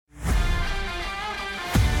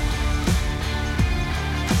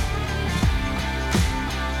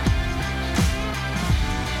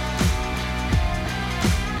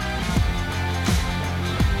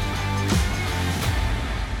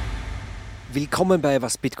Willkommen bei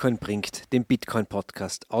Was Bitcoin bringt, dem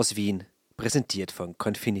Bitcoin-Podcast aus Wien, präsentiert von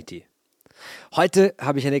Coinfinity. Heute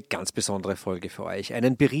habe ich eine ganz besondere Folge für euch,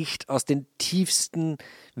 einen Bericht aus den tiefsten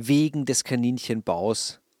Wegen des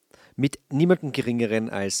Kaninchenbaus mit niemandem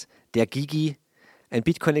Geringeren als der Gigi, ein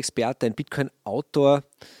Bitcoin-Experte, ein Bitcoin-Autor,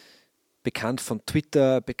 bekannt von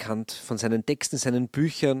Twitter, bekannt von seinen Texten, seinen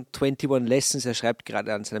Büchern, 21 Lessons, er schreibt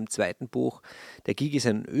gerade an seinem zweiten Buch. Der Gigi ist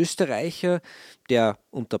ein Österreicher, der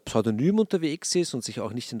unter Pseudonym unterwegs ist und sich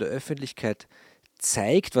auch nicht in der Öffentlichkeit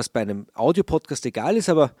zeigt, was bei einem Audiopodcast egal ist,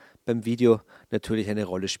 aber beim Video natürlich eine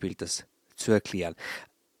Rolle spielt, das zu erklären.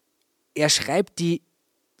 Er schreibt die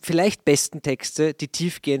vielleicht besten Texte, die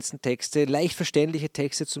tiefgehendsten Texte, leicht verständliche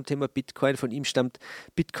Texte zum Thema Bitcoin. Von ihm stammt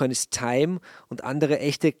Bitcoin is Time und andere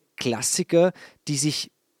echte Klassiker, die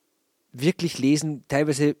sich wirklich lesen,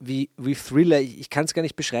 teilweise wie Thriller. Ich kann es gar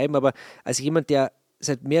nicht beschreiben, aber als jemand, der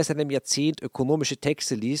seit mehr als einem Jahrzehnt ökonomische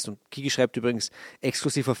Texte liest, und Gigi schreibt übrigens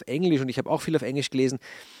exklusiv auf Englisch und ich habe auch viel auf Englisch gelesen,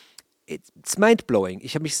 it's mind-blowing.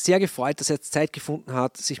 Ich habe mich sehr gefreut, dass er jetzt Zeit gefunden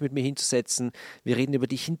hat, sich mit mir hinzusetzen. Wir reden über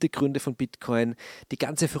die Hintergründe von Bitcoin, die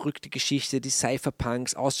ganze verrückte Geschichte, die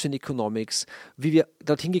Cypherpunks, Austrian Economics, wie wir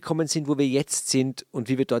dorthin gekommen sind, wo wir jetzt sind und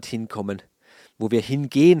wie wir dorthin kommen, wo wir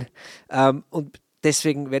hingehen. Und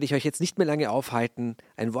deswegen werde ich euch jetzt nicht mehr lange aufhalten.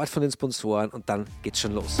 Ein Wort von den Sponsoren und dann geht's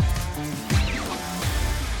schon los.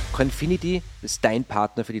 Coinfinity ist dein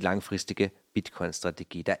Partner für die langfristige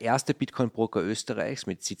Bitcoin-Strategie. Der erste Bitcoin-Broker Österreichs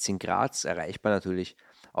mit Sitz in Graz, erreichbar natürlich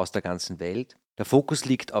aus der ganzen Welt. Der Fokus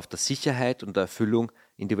liegt auf der Sicherheit und der Erfüllung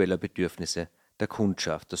individueller Bedürfnisse der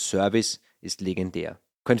Kundschaft. Der Service ist legendär.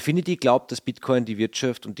 Coinfinity glaubt, dass Bitcoin die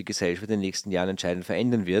Wirtschaft und die Gesellschaft in den nächsten Jahren entscheidend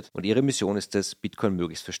verändern wird und ihre Mission ist es, Bitcoin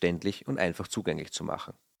möglichst verständlich und einfach zugänglich zu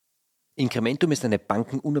machen. Incrementum ist eine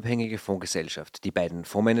bankenunabhängige Fondsgesellschaft. Die beiden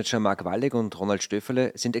Fondsmanager Marc Wallegg und Ronald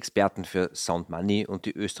Stöferle sind Experten für Sound Money und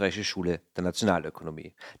die österreichische Schule der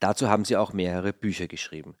Nationalökonomie. Dazu haben sie auch mehrere Bücher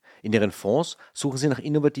geschrieben. In ihren Fonds suchen sie nach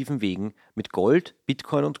innovativen Wegen, mit Gold,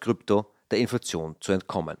 Bitcoin und Krypto der Inflation zu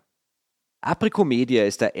entkommen. Apricot Media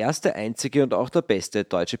ist der erste, einzige und auch der beste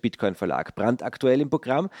deutsche Bitcoin-Verlag. Brandaktuell im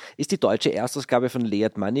Programm ist die deutsche Erstausgabe von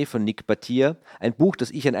Layered Money von Nick Bhatia, ein Buch, das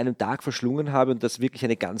ich an einem Tag verschlungen habe und das wirklich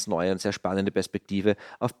eine ganz neue und sehr spannende Perspektive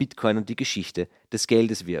auf Bitcoin und die Geschichte des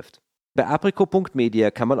Geldes wirft. Bei apricot.media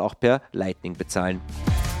kann man auch per Lightning bezahlen.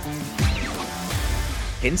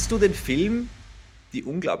 Kennst du den Film Die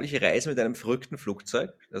unglaubliche Reise mit einem verrückten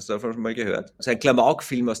Flugzeug? Hast du davon schon mal gehört? Das ist ein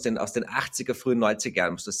Klamauk-Film aus den 80er, frühen 90er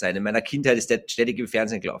Jahren muss das sein. In meiner Kindheit ist der ständig im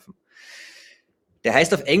Fernsehen gelaufen. Der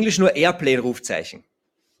heißt auf Englisch nur Airplane-Rufzeichen.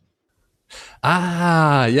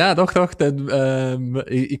 Ah, ja, doch, denn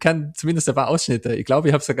ich kann zumindest ein paar Ausschnitte. Ich glaube,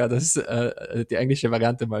 ich habe sogar die englische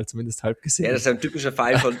Variante mal zumindest halb gesehen. Ja, das ist ein typischer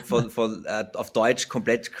Fall von auf Deutsch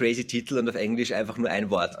komplett crazy Titel und auf Englisch einfach nur ein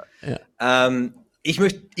Wort. Ja. Ich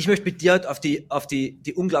möchte mit dir auf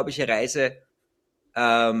die unglaubliche Reise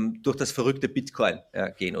durch das verrückte Bitcoin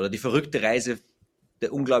gehen oder die verrückte Reise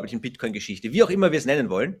der unglaublichen Bitcoin-Geschichte. Wie auch immer wir es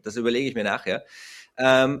nennen wollen, das überlege ich mir nachher.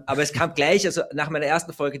 Aber es kam gleich, also nach meiner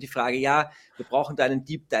ersten Folge die Frage, ja, wir brauchen da einen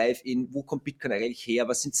Deep Dive in, wo kommt Bitcoin eigentlich her,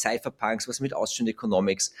 was sind Cypherpunks, was mit Austrian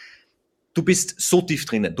Economics. Du bist so tief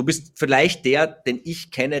drinnen. Du bist vielleicht der, den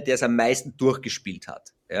ich kenne, der es am meisten durchgespielt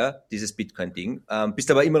hat, ja, dieses Bitcoin-Ding.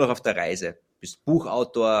 Bist aber immer noch auf der Reise. Bist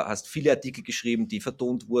Buchautor, hast viele Artikel geschrieben, die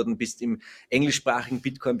vertont wurden, bist im englischsprachigen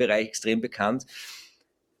Bitcoin-Bereich extrem bekannt.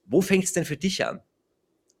 Wo fängt es denn für dich an,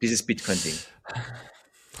 dieses Bitcoin-Ding?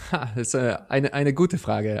 Das ist eine gute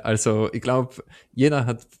Frage. Also ich glaube, jeder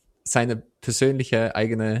hat seine persönliche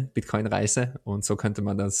eigene Bitcoin-Reise und so könnte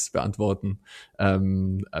man das beantworten.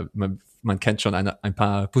 Man kennt schon ein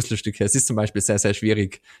paar Puzzlestücke. Es ist zum Beispiel sehr, sehr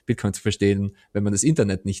schwierig, Bitcoin zu verstehen, wenn man das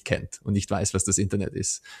Internet nicht kennt und nicht weiß, was das Internet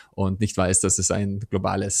ist und nicht weiß, dass es ein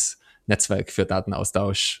globales Netzwerk für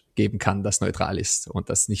Datenaustausch geben kann, das neutral ist und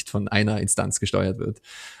das nicht von einer Instanz gesteuert wird.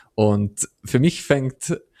 Und für mich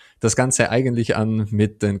fängt das Ganze eigentlich an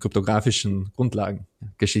mit den kryptografischen Grundlagen,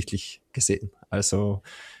 geschichtlich gesehen. Also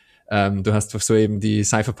du hast soeben die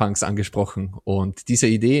Cypherpunks angesprochen und diese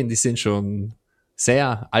Ideen, die sind schon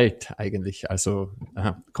sehr alt eigentlich, also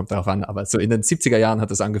kommt darauf an, aber so in den 70er Jahren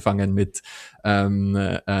hat das angefangen mit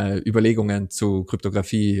Überlegungen zu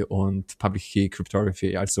Kryptographie und Public Key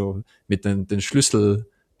Cryptography, also mit den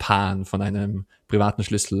Schlüsselpaaren von einem privaten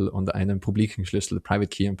Schlüssel und einem publiken Schlüssel, Private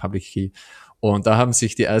Key und Public Key. Und da haben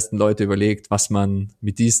sich die ersten Leute überlegt, was man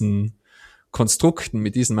mit diesen Konstrukten,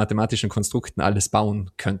 mit diesen mathematischen Konstrukten alles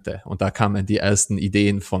bauen könnte. Und da kamen die ersten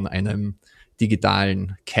Ideen von einem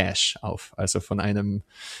digitalen Cache auf, also von einem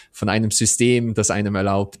System, das einem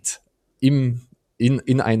erlaubt, in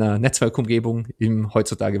einer Netzwerkumgebung,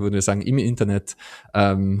 heutzutage würden wir sagen, im Internet,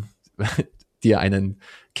 dir einen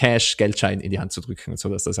Cash-Geldschein in die Hand zu drücken, so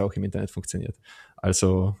dass das auch im Internet funktioniert.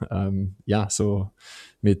 Also so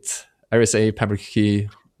mit RSA, Public Key,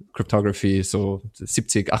 Cryptography, so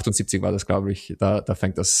 70, 78 war das, glaube ich, da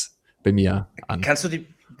fängt das bei mir an. Kannst du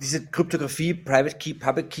diese Kryptographie, Private Key,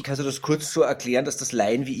 Public Key, kannst du das kurz so erklären, dass das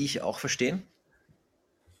Laien wie ich auch verstehen?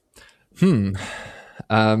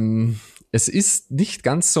 Es ist nicht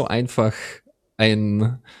ganz so einfach,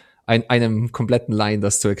 einem kompletten Laien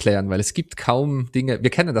das zu erklären, weil es gibt kaum Dinge, wir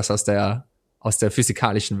kennen das aus der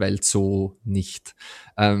physikalischen Welt so nicht.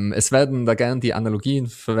 Es werden da gern die Analogien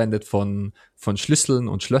verwendet von Schlüsseln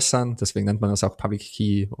und Schlössern, deswegen nennt man das auch Public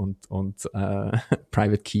Key und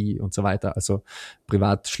Private Key und so weiter, also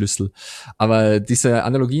Privatschlüssel. Aber diese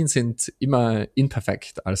Analogien sind immer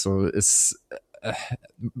imperfekt, also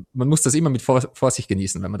man muss das immer mit Vorsicht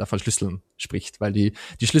genießen, wenn man da von Schlüsseln spricht, weil die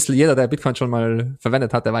Schlüssel, jeder, der Bitcoin schon mal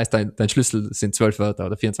verwendet hat, der weiß, dein Schlüssel sind 12 Wörter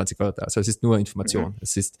oder 24 Wörter. Also es ist nur Information,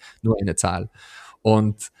 es ist nur eine Zahl.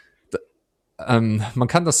 Und man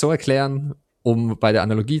kann das so erklären, um bei der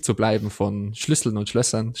Analogie zu bleiben von Schlüsseln und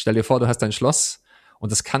Schlössern. Stell dir vor, du hast ein Schloss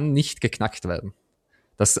und das kann nicht geknackt werden.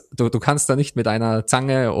 Du kannst da nicht mit einer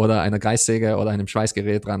Zange oder einer Kreissäge oder einem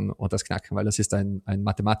Schweißgerät ran und das knacken, weil das ist ein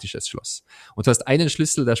mathematisches Schloss. Und du hast einen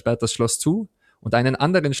Schlüssel, der sperrt das Schloss zu und einen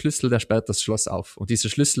anderen Schlüssel, der sperrt das Schloss auf. Und diese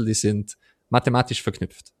Schlüssel, die sind mathematisch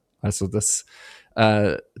verknüpft. Also das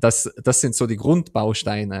sind so die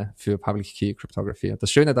Grundbausteine für Public Key Cryptography.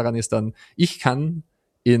 Das Schöne daran ist dann, ich kann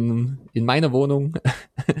in meiner Wohnung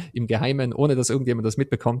im Geheimen, ohne dass irgendjemand das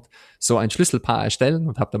mitbekommt, so ein Schlüsselpaar erstellen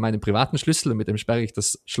und habe dann meinen privaten Schlüssel und mit dem sperre ich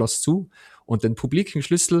das Schloss zu und den publiken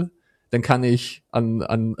Schlüssel, den kann ich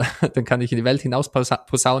dann kann ich in die Welt hinaus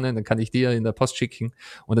posaunen, dann kann ich dir in der Post schicken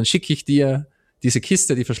und dann schicke ich dir diese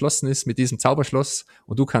Kiste, die verschlossen ist, mit diesem Zauberschloss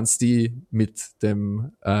und du kannst die mit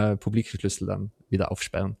dem publiken Schlüssel dann wieder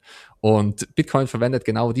aufsperren. Und Bitcoin verwendet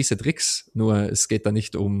genau diese Tricks, nur es geht da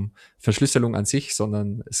nicht um Verschlüsselung an sich,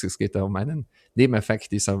 sondern es geht da um einen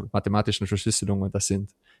Nebeneffekt dieser mathematischen Verschlüsselung und das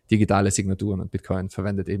sind digitale Signaturen und Bitcoin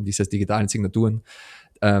verwendet eben diese digitalen Signaturen,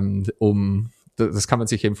 das kann man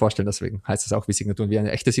sich eben vorstellen, deswegen heißt es auch wie Signaturen, wie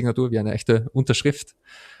eine echte Signatur, wie eine echte Unterschrift.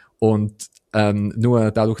 Und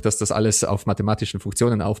nur dadurch, dass das alles auf mathematischen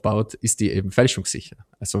Funktionen aufbaut, ist die eben fälschungssicher.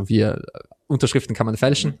 Also Unterschriften kann man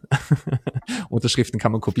fälschen, Unterschriften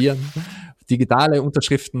kann man kopieren, digitale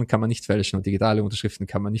Unterschriften kann man nicht fälschen und digitale Unterschriften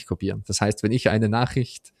kann man nicht kopieren. Das heißt, wenn ich eine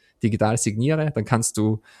Nachricht digital signiere, dann kannst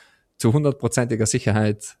du zu 100%iger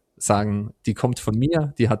Sicherheit sagen, die kommt von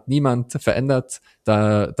mir, die hat niemand verändert,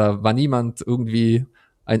 da war niemand irgendwie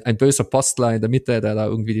ein böser Postler in der Mitte, der da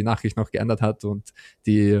irgendwie die Nachricht noch geändert hat und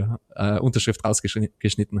die Unterschrift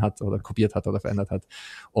rausgeschnitten hat oder kopiert hat oder verändert hat.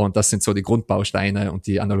 Und das sind so die Grundbausteine und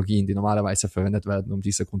die Analogien, die normalerweise verwendet werden, um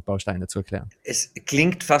diese Grundbausteine zu erklären. Es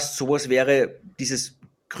klingt fast so, als wäre dieses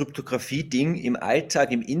Kryptographie-Ding im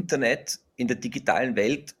Alltag, im Internet, in der digitalen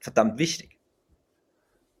Welt verdammt wichtig.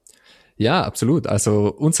 Ja, absolut.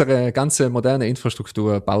 Also unsere ganze moderne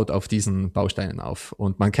Infrastruktur baut auf diesen Bausteinen auf.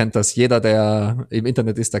 Und man kennt das, jeder, der im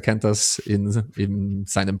Internet ist, der kennt das in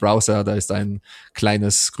seinem Browser. Da ist ein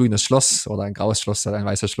kleines grünes Schloss oder ein graues Schloss oder ein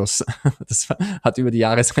weißes Schloss. Das hat über die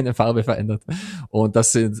Jahre seine Farbe verändert. Und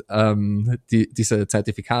das sind diese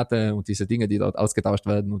Zertifikate und diese Dinge, die dort ausgetauscht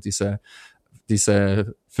werden und diese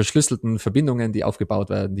verschlüsselten Verbindungen, die aufgebaut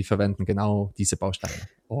werden, die verwenden genau diese Bausteine.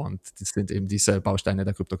 Und das sind eben diese Bausteine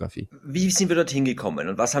der Kryptographie. Wie sind wir dorthin gekommen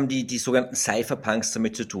und was haben die sogenannten Cypherpunks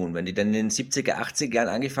damit zu tun? Wenn die dann in den 70er, 80er Jahren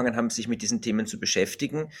angefangen haben, sich mit diesen Themen zu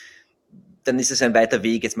beschäftigen, dann ist es ein weiter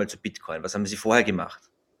Weg jetzt mal zu Bitcoin. Was haben sie vorher gemacht?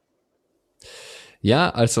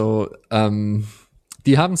 Ja, also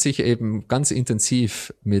die haben sich eben ganz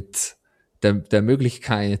intensiv mit der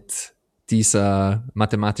Möglichkeit dieser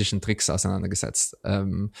mathematischen Tricks auseinandergesetzt.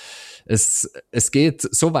 Es geht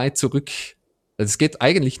so weit zurück, es geht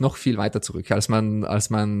eigentlich noch viel weiter zurück, man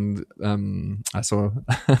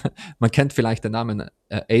kennt vielleicht den Namen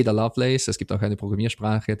Ada Lovelace, es gibt auch eine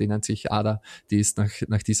Programmiersprache, die nennt sich Ada, die ist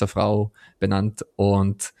nach dieser Frau benannt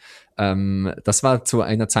und das war zu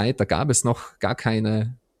einer Zeit, da gab es noch gar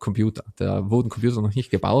keine Computer. Da wurden Computer noch nicht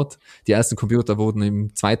gebaut. Die ersten Computer wurden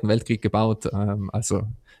im Zweiten Weltkrieg gebaut,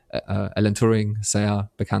 Alan Turing,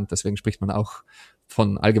 sehr bekannt, deswegen spricht man auch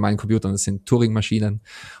von allgemeinen Computern, das sind Turing-Maschinen.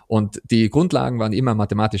 Und die Grundlagen waren immer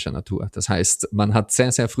mathematischer Natur. Das heißt, man hat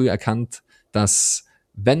sehr, sehr früh erkannt, dass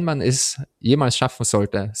wenn man es jemals schaffen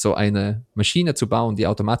sollte, so eine Maschine zu bauen, die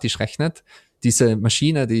automatisch rechnet, diese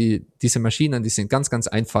Maschinen, die sind ganz, ganz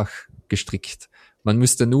einfach gestrickt. Man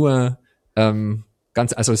müsste nur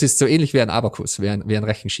also es ist so ähnlich wie ein Abakus, wie ein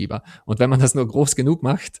Rechenschieber. Und wenn man das nur groß genug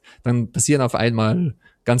macht, dann passieren auf einmal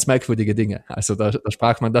ganz merkwürdige Dinge. Also da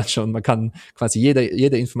sprach man dann schon, man kann quasi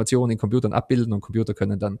jede Information in Computern abbilden und Computer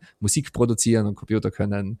können dann Musik produzieren und Computer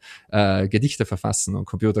können Gedichte verfassen und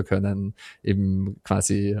Computer können eben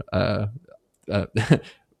quasi äh,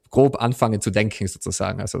 grob anfangen zu denken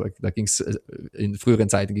sozusagen. Also da ging es in früheren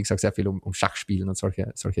Zeiten ging es auch sehr viel um Schachspielen und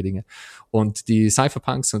solche Dinge. Und die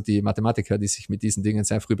Cypherpunks und die Mathematiker, die sich mit diesen Dingen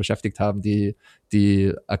sehr früh beschäftigt haben,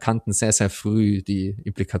 die erkannten sehr, sehr früh die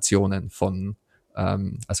Implikationen von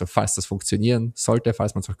also falls das funktionieren sollte,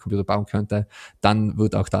 falls man solche Computer bauen könnte, dann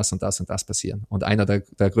wird auch das und das und das passieren. Und einer der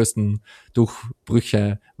größten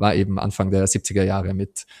Durchbrüche war eben Anfang der 70er Jahre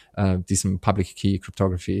mit diesem Public Key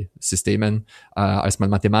Cryptography Systemen, als man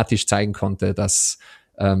mathematisch zeigen konnte, dass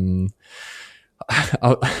aus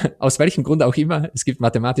welchem Grund auch immer, es gibt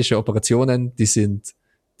mathematische Operationen, die sind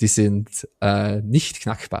nicht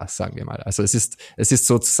knackbar, sagen wir mal. Also es ist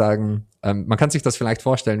sozusagen, man kann sich das vielleicht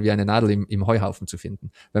vorstellen, wie eine Nadel im Heuhaufen zu finden.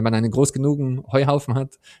 Wenn man einen groß genugen Heuhaufen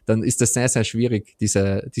hat, dann ist es sehr, sehr schwierig,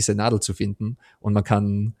 diese Nadel zu finden. Und man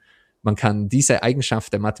kann diese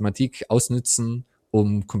Eigenschaft der Mathematik ausnützen,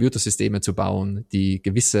 um Computersysteme zu bauen, die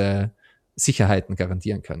gewisse Sicherheiten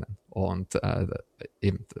garantieren können. Und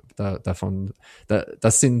eben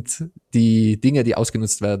das sind die Dinge, die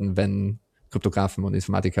ausgenutzt werden, wenn Kryptografen und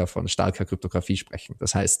Informatiker von starker Kryptographie sprechen.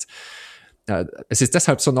 Das heißt, es ist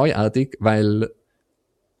deshalb so neuartig, weil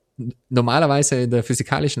normalerweise in der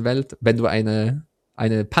physikalischen Welt, wenn du eine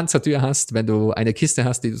Panzertür hast, wenn du eine Kiste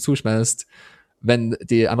hast, die du zuschmeißt, wenn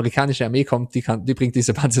die amerikanische Armee kommt, die bringt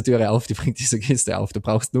diese Panzertüre auf, die bringt diese Kiste auf. Du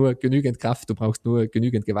brauchst nur genügend Kraft, du brauchst nur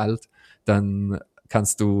genügend Gewalt, dann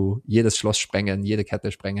kannst du jedes Schloss sprengen, jede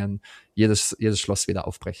Kette sprengen, jedes Schloss wieder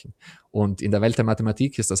aufbrechen. Und in der Welt der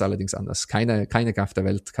Mathematik ist das allerdings anders. Keine Kraft der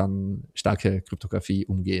Welt kann starke Kryptographie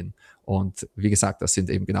umgehen. Und wie gesagt, das sind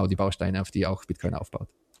eben genau die Bausteine, auf die auch Bitcoin aufbaut.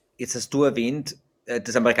 Jetzt hast du erwähnt,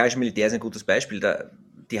 das amerikanische Militär ist ein gutes Beispiel.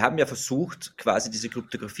 Die haben ja versucht, quasi diese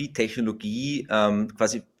Kryptographie-Technologie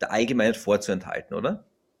quasi der Allgemeinheit vorzuenthalten, oder?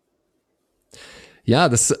 Ja,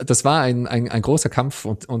 das war ein großer Kampf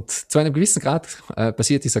und zu einem gewissen Grad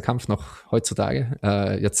passiert dieser Kampf noch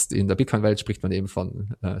heutzutage. Jetzt in der Bitcoin-Welt spricht man eben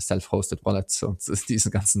von Self-Hosted Wallets und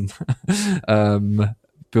diesen ganzen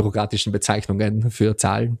bürokratischen Bezeichnungen für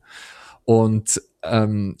Zahlen. Und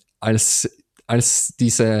als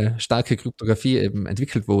diese starke Kryptographie eben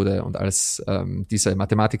entwickelt wurde und als diese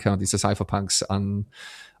Mathematiker und diese Cypherpunks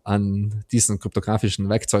an diesen kryptografischen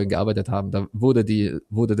Werkzeugen gearbeitet haben, da wurde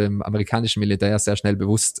dem amerikanischen Militär sehr schnell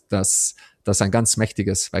bewusst, dass das ein ganz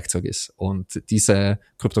mächtiges Werkzeug ist. Und diese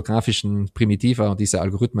kryptografischen Primitive und diese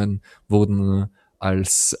Algorithmen wurden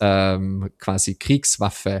als quasi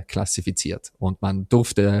Kriegswaffe klassifiziert. Und man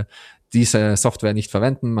durfte diese Software nicht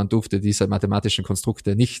verwenden, man durfte diese mathematischen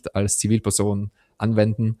Konstrukte nicht als Zivilperson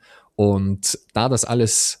anwenden. Und da das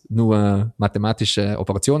alles nur mathematische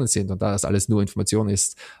Operationen sind und da das alles nur Information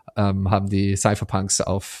ist, haben die Cypherpunks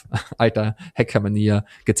auf alter Hacker-Manier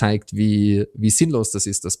gezeigt, wie sinnlos das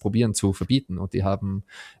ist, das Probieren zu verbieten. Und die haben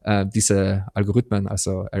diese Algorithmen,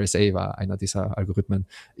 also RSA war einer dieser Algorithmen,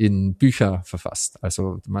 in Bücher verfasst.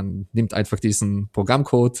 Also man nimmt einfach diesen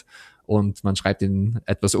Programmcode und man schreibt ihn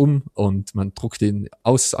etwas um und man druckt ihn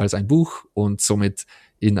aus als ein Buch und somit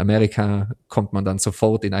in Amerika kommt man dann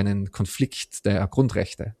sofort in einen Konflikt der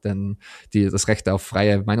Grundrechte, denn das Recht auf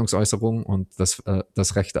freie Meinungsäußerung und das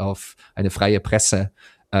Recht auf eine freie Presse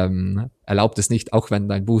erlaubt es nicht, auch wenn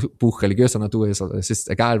dein Buch religiöser Natur ist, oder es ist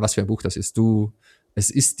egal, was für ein Buch das ist, es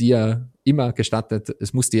ist dir immer gestattet,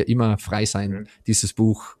 es muss dir immer frei sein, dieses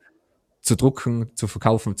Buch zu drucken, zu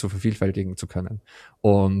verkaufen, zu vervielfältigen zu können.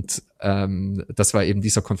 Und das war eben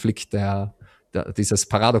dieser Konflikt, dieses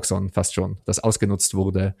Paradoxon fast schon, das ausgenutzt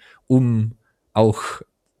wurde, um auch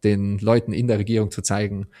den Leuten in der Regierung zu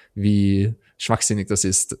zeigen, wie schwachsinnig das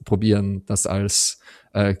ist, probieren, das als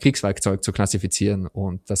Kriegswerkzeug zu klassifizieren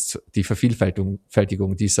und die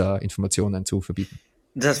Vervielfältigung dieser Informationen zu verbieten.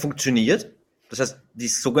 Das heißt, funktioniert? Das heißt, die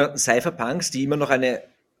sogenannten Cypherpunks, die immer noch eine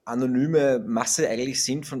anonyme Masse eigentlich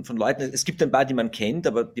sind von Leuten. Es gibt ein paar, die man kennt,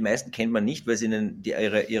 aber die meisten kennt man nicht, weil es ihnen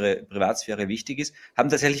ihre Privatsphäre wichtig ist, haben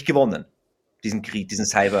tatsächlich gewonnen, diesen Krieg, diesen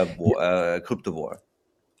Cyber-Crypto-War.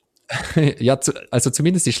 Ja, also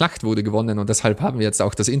zumindest die Schlacht wurde gewonnen und deshalb haben wir jetzt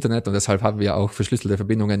auch das Internet und deshalb haben wir auch verschlüsselte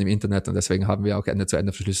Verbindungen im Internet und deswegen haben wir auch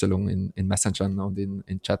Ende-zu-Ende-Verschlüsselung in Messengern und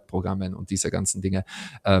in Chatprogrammen und diese ganzen Dinge.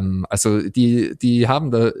 Also die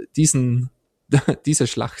haben da diese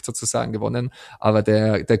Schlacht sozusagen gewonnen, aber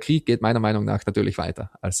der Krieg geht meiner Meinung nach natürlich weiter.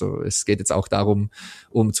 Also es geht jetzt auch darum,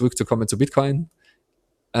 um zurückzukommen zu Bitcoin.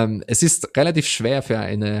 Es ist relativ schwer für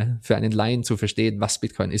einen Laien zu verstehen, was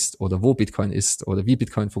Bitcoin ist oder wo Bitcoin ist oder wie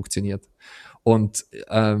Bitcoin funktioniert. Und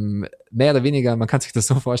mehr oder weniger, man kann sich das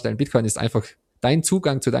so vorstellen, Bitcoin ist einfach, dein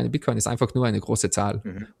Zugang zu deinem Bitcoin ist einfach nur eine große Zahl.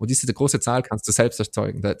 Und diese große Zahl kannst du selbst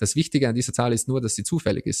erzeugen. Das Wichtige an dieser Zahl ist nur, dass sie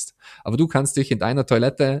zufällig ist. Aber du kannst dich in deiner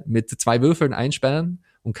Toilette mit 2 Würfeln einsperren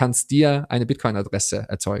und kannst dir eine Bitcoin-Adresse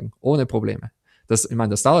erzeugen, ohne Probleme. Ich meine,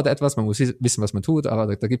 das dauert etwas, man muss wissen, was man tut,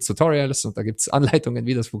 aber da gibt's Tutorials und da gibt's Anleitungen,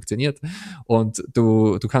 wie das funktioniert. Und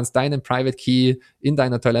du kannst deinen Private Key in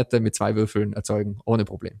deiner Toilette mit 2 Würfeln erzeugen, ohne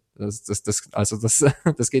Problem. Das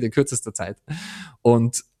geht in kürzester Zeit.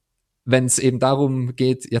 Und wenn es eben darum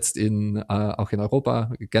geht, jetzt auch in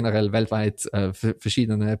Europa, generell weltweit,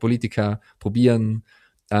 verschiedene Politiker probieren,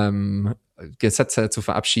 Gesetze zu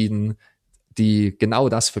verabschieden, die genau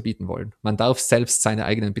das verbieten wollen. Man darf selbst seine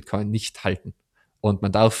eigenen Bitcoin nicht halten. Und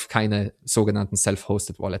man darf keine sogenannten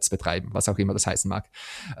Self-Hosted Wallets betreiben, was auch immer das heißen mag.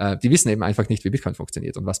 Die wissen eben einfach nicht, wie Bitcoin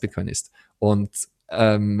funktioniert und was Bitcoin ist. Und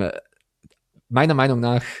meiner Meinung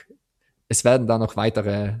nach, es werden da noch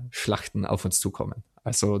weitere Schlachten auf uns zukommen.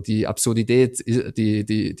 Also die Absurdität,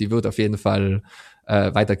 die wird auf jeden Fall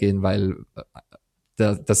weitergehen, weil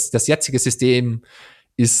das jetzige System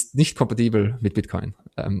ist nicht kompatibel mit Bitcoin.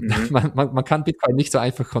 Man kann Bitcoin nicht so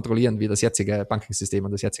einfach kontrollieren wie das jetzige Bankensystem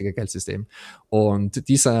und das jetzige Geldsystem. Und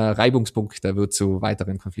dieser Reibungspunkt, der wird zu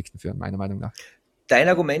weiteren Konflikten führen, meiner Meinung nach. Dein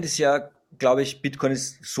Argument ist ja, glaube ich, Bitcoin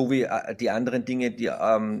ist so wie die anderen Dinge, die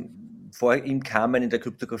vor ihm kamen in der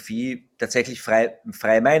Kryptographie, tatsächlich freie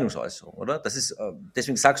Meinungsäußerung, oder? Das ist,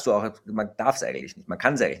 deswegen sagst du auch, man darf es eigentlich nicht, man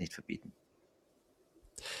kann es eigentlich nicht verbieten.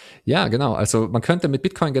 Ja, genau. Also man könnte mit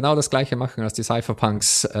Bitcoin genau das Gleiche machen, als die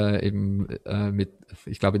Cypherpunks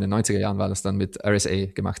ich glaube in den 90er Jahren war das dann, mit RSA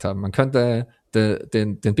gemacht haben. Man könnte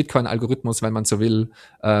den Bitcoin-Algorithmus, wenn man so will,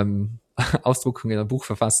 ausdrucken, in ein Buch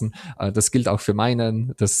verfassen. Das gilt auch für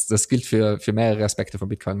Meinen, das gilt für mehrere Aspekte von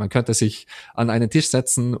Bitcoin. Man könnte sich an einen Tisch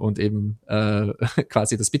setzen und eben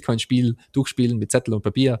quasi das Bitcoin-Spiel durchspielen mit Zettel und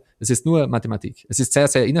Papier. Es ist nur Mathematik. Es ist sehr,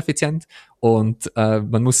 sehr ineffizient und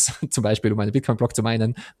man muss zum Beispiel, um einen Bitcoin-Block zu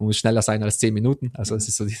meinen, man muss schneller sein als 10 Minuten. Also es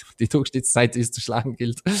ist so die Durchschnittszeit, die es zu schlagen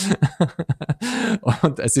gilt.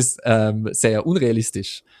 Und es ist sehr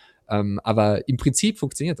unrealistisch. Aber im Prinzip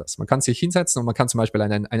funktioniert das. Man kann sich hinsetzen und man kann zum Beispiel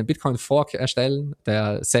einen Bitcoin-Fork erstellen,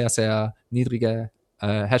 der sehr, sehr niedrige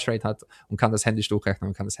Hashrate hat und kann das händisch durchrechnen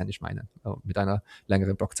und kann das händisch meinen mit einer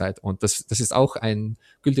längeren Blockzeit. Und das ist auch ein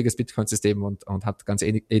gültiges Bitcoin-System und hat ganz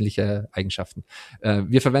ähnliche Eigenschaften.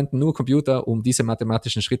 Wir verwenden nur Computer, um diese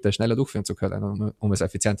mathematischen Schritte schneller durchführen zu können, um es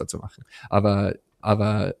effizienter zu machen.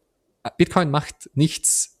 Aber Bitcoin macht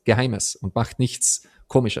nichts Geheimes und macht nichts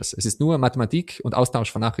Komisches. Es ist nur Mathematik und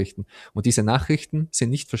Austausch von Nachrichten. Und diese Nachrichten sind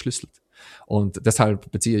nicht verschlüsselt. Und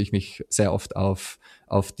deshalb beziehe ich mich sehr oft auf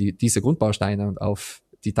diese Grundbausteine und auf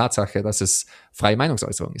die Tatsache, dass es freie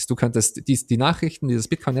Meinungsäußerung ist. Du könntest die Nachrichten, die das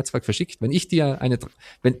Bitcoin-Netzwerk verschickt, wenn ich dir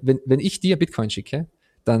Bitcoin schicke,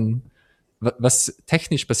 dann was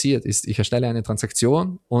technisch passiert ist, ich erstelle eine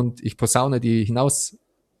Transaktion und ich posaune die hinaus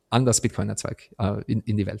an das Bitcoin-Netzwerk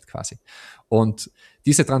in die Welt quasi. Und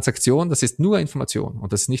diese Transaktion, das ist nur Information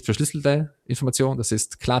und das ist nicht verschlüsselte Information, das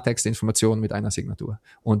ist Klartext-Information mit einer Signatur.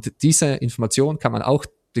 Und diese Information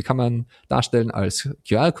die kann man darstellen als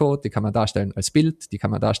QR-Code, die kann man darstellen als Bild, die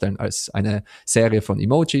kann man darstellen als eine Serie von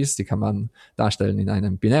Emojis, die kann man darstellen in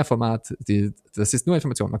einem Binärformat. Das ist nur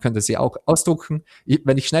Information. Man könnte sie auch ausdrucken.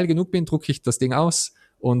 Wenn ich schnell genug bin, drucke ich das Ding aus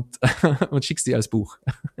und schick's dir als Buch.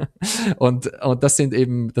 Und das sind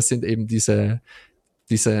eben diese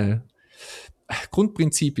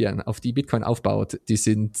Grundprinzipien, auf die Bitcoin aufbaut, die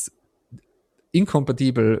sind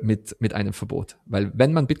inkompatibel mit einem Verbot. Weil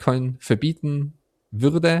wenn man Bitcoin verbieten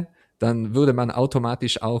würde, dann würde man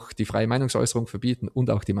automatisch auch die freie Meinungsäußerung verbieten und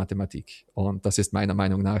auch die Mathematik. Und das ist meiner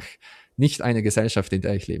Meinung nach nicht eine Gesellschaft, in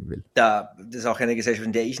der ich leben will. Das ist auch eine Gesellschaft,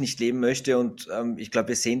 in der ich nicht leben möchte. Und ich glaube,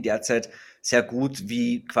 wir sehen derzeit sehr gut,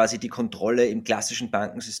 wie quasi die Kontrolle im klassischen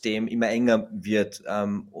Bankensystem immer enger wird.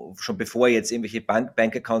 Schon bevor jetzt irgendwelche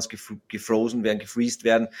Bankaccounts gefrozen werden, gefreezed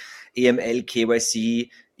werden, EML, KYC.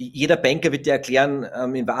 Jeder Banker wird dir erklären,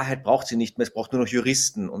 in Wahrheit braucht sie nicht mehr, es braucht nur noch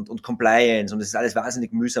Juristen und Compliance und das ist alles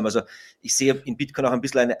wahnsinnig mühsam. Also ich sehe in Bitcoin auch ein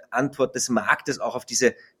bisschen eine Antwort des Marktes auch auf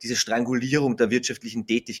diese Strangulierung der wirtschaftlichen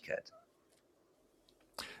Tätigkeit.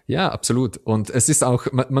 Ja, absolut. Und es ist auch,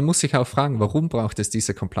 man muss sich auch fragen, warum braucht es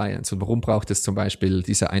diese Compliance und warum braucht es zum Beispiel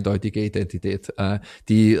diese eindeutige Identität?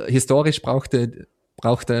 Die historisch brauchte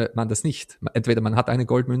brauchte man das nicht. Entweder man hat eine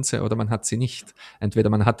Goldmünze oder man hat sie nicht. Entweder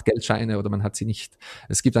man hat Geldscheine oder man hat sie nicht.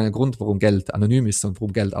 Es gibt einen Grund, warum Geld anonym ist und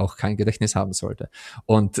warum Geld auch kein Gedächtnis haben sollte.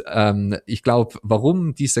 Und ich glaube,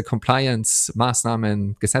 warum diese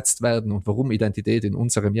Compliance-Maßnahmen gesetzt werden und warum Identität in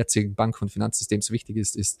unserem jetzigen Bank- und Finanzsystem so wichtig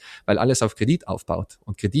ist, weil alles auf Kredit aufbaut.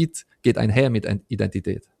 Und Kredit geht einher mit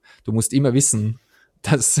Identität. Du musst immer wissen,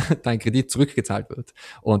 dass dein Kredit zurückgezahlt wird.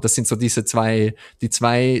 Und das sind so die zwei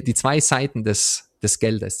Seiten des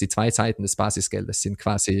Geldes, die zwei Seiten des Basisgeldes sind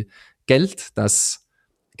quasi Geld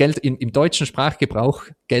im deutschen Sprachgebrauch,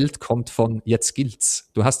 Geld kommt von jetzt gilt's.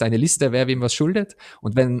 Du hast eine Liste, wer wem was schuldet,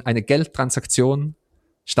 und wenn eine Geldtransaktion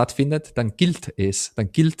stattfindet, dann gilt es,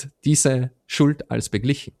 dann gilt diese Schuld als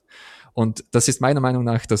beglichen. Und das ist meiner Meinung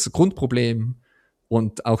nach das Grundproblem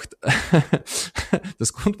und auch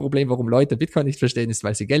das Grundproblem, warum Leute Bitcoin nicht verstehen, ist,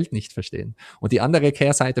 weil sie Geld nicht verstehen. Und die andere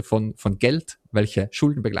Kehrseite von Geld, welche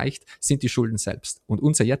Schulden begleicht, sind die Schulden selbst. Und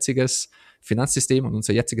unser jetziges Finanzsystem und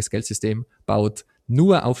unser jetziges Geldsystem baut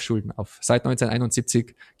nur auf Schulden auf. Seit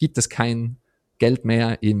 1971 gibt es kein Geld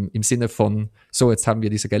mehr im Sinne von, so, jetzt haben wir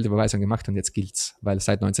diese Geldüberweisung gemacht und jetzt gilt's. Weil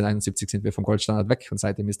seit 1971 sind wir vom Goldstandard weg und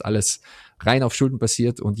seitdem ist alles rein auf Schulden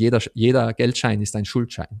basiert und jeder Geldschein ist ein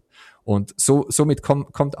Schuldschein. Und somit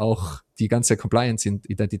kommt auch die ganze Compliance in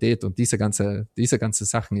Identität und diese ganze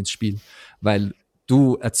Sachen ins Spiel. Weil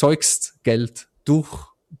du erzeugst Geld durch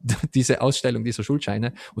diese Ausstellung dieser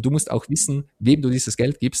Schuldscheine und du musst auch wissen, wem du dieses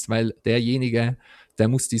Geld gibst, weil derjenige, der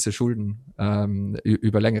muss diese Schulden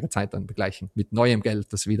über längere Zeit dann begleichen mit neuem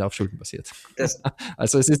Geld, das wieder auf Schulden basiert.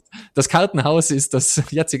 Also das Kartenhaus ist das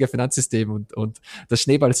jetzige Finanzsystem und das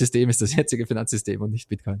Schneeballsystem ist das jetzige Finanzsystem und nicht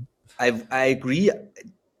Bitcoin. I agree.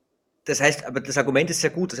 Das heißt, aber das Argument ist sehr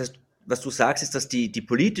gut. Das heißt, was du sagst, ist, dass die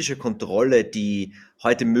politische Kontrolle, die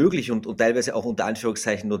heute möglich und teilweise auch unter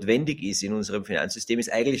Anführungszeichen notwendig ist in unserem Finanzsystem,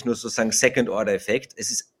 ist eigentlich nur sozusagen Second-Order-Effekt. Es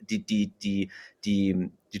ist die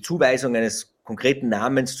Zuweisung eines konkreten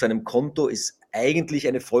Namens zu einem Konto ist eigentlich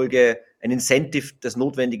eine Folge, ein Incentive, das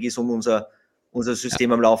notwendig ist, um unser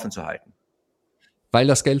System am Laufen zu halten. Weil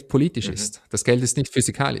das Geld politisch ist. Das Geld ist nicht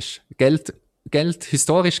physikalisch. Geld,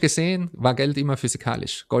 historisch gesehen, war Geld immer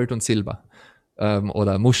physikalisch. Gold und Silber.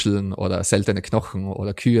 Oder Muscheln oder seltene Knochen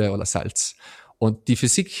oder Kühe oder Salz. Und die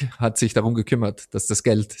Physik hat sich darum gekümmert, dass das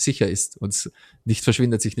Geld sicher ist und nicht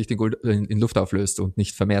verschwindet, sich nicht in Luft auflöst und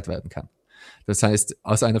nicht vermehrt werden kann. Das heißt,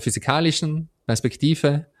 aus einer physikalischen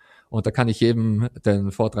Perspektive, und da kann ich jedem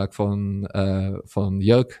den Vortrag von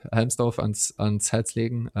Jörg Helmsdorf ans Herz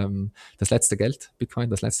legen, das letzte Geld, Bitcoin,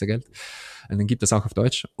 das letzte Geld. Und den gibt es auch auf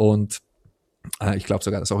Deutsch. Und ich glaube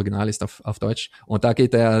sogar, das Original ist auf Deutsch. Und da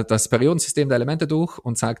geht er das Periodensystem der Elemente durch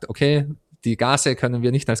und sagt, okay, die Gase können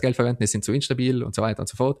wir nicht als Geld verwenden, die sind zu instabil und so weiter und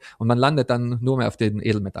so fort. Und man landet dann nur mehr auf den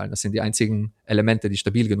Edelmetallen. Das sind die einzigen Elemente, die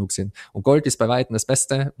stabil genug sind. Und Gold ist bei weitem das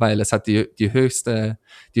Beste, weil es hat die höchste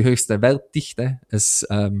Wertdichte. Es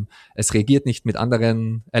reagiert nicht mit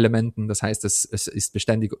anderen Elementen. Das heißt, es ist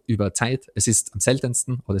beständig über Zeit. Es ist am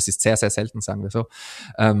seltensten, oder es ist sehr, sehr selten, sagen wir so.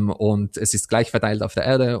 Und es ist gleich verteilt auf der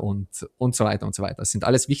Erde und so weiter und so weiter. Das sind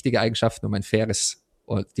alles wichtige Eigenschaften, um ein faires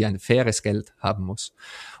Geld haben muss.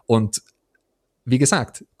 Und wie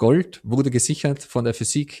gesagt, Gold wurde gesichert von der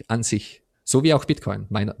Physik an sich, so wie auch Bitcoin,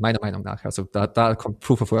 meiner Meinung nach. Also da kommt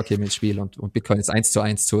Proof of Work eben ins Spiel und Bitcoin ist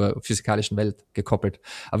 1:1 zur physikalischen Welt gekoppelt.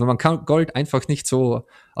 Aber man kann Gold einfach nicht so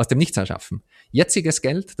aus dem Nichts erschaffen. Jetziges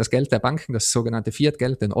Geld, das Geld der Banken, das sogenannte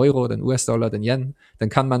Fiat-Geld, den Euro, den US-Dollar, den Yen, den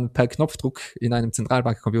kann man per Knopfdruck in einem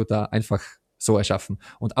Zentralbankcomputer einfach so erschaffen.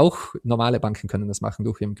 Und auch normale Banken können das machen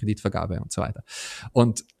durch eben Kreditvergabe und so weiter.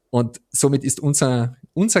 Und somit ist unser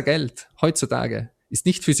Geld heutzutage ist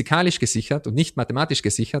nicht physikalisch gesichert und nicht mathematisch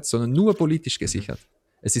gesichert, sondern nur politisch gesichert.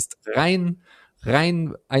 Es ist rein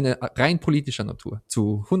politischer Natur,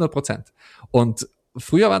 zu 100%. Und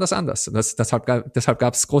früher war das anders. Deshalb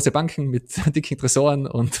gab es große Banken mit dicken Tresoren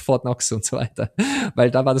und Fort Knox und so weiter.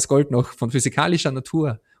 Weil da war das Gold noch von physikalischer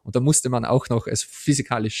Natur. Und da musste man auch noch es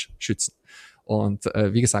physikalisch schützen. Und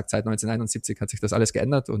wie gesagt, seit 1971 hat sich das alles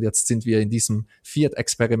geändert und jetzt sind wir in diesem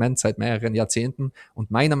Fiat-Experiment seit mehreren Jahrzehnten und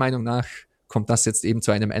meiner Meinung nach kommt das jetzt eben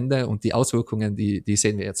zu einem Ende und die Auswirkungen, die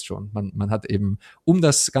sehen wir jetzt schon. Man hat eben, um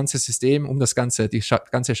das ganze System, die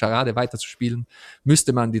ganze Scharade weiterzuspielen,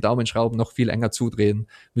 müsste man die Daumenschrauben noch viel enger zudrehen,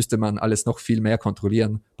 müsste man alles noch viel mehr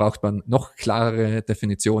kontrollieren, braucht man noch klarere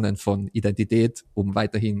Definitionen von Identität, um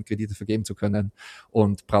weiterhin Kredite vergeben zu können,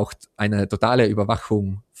 und braucht eine totale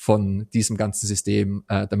Überwachung von diesem ganzen System,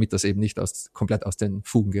 damit das eben nicht komplett aus den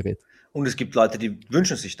Fugen gerät. Und es gibt Leute, die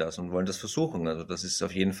wünschen sich das und wollen das versuchen. Also das ist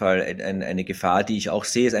auf jeden Fall eine Gefahr, die ich auch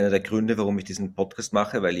sehe. Ist einer der Gründe, warum ich diesen Podcast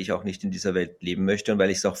mache, weil ich auch nicht in dieser Welt leben möchte und weil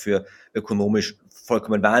ich es auch für ökonomisch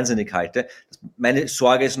vollkommen wahnsinnig halte. Meine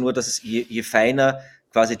Sorge ist nur, dass es je feiner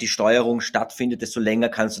quasi die Steuerung stattfindet, desto länger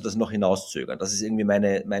kannst du das noch hinauszögern. Das ist irgendwie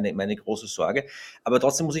meine große Sorge. Aber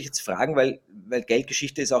trotzdem muss ich jetzt fragen, weil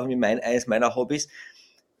Geldgeschichte ist auch irgendwie eines meiner Hobbys.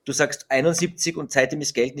 Du sagst 71 und seitdem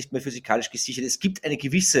ist Geld nicht mehr physikalisch gesichert. Es gibt eine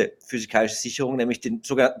gewisse physikalische Sicherung, nämlich den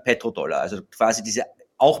sogenannten Petrodollar, also quasi diese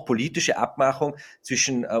auch politische Abmachung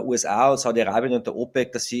zwischen USA und Saudi-Arabien und der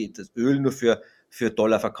OPEC, dass sie das Öl nur für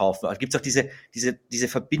Dollar verkaufen. Aber gibt es auch diese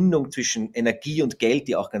Verbindung zwischen Energie und Geld,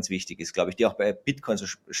 die auch ganz wichtig ist, glaube ich, die auch bei Bitcoin so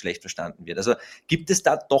schlecht verstanden wird. Also gibt es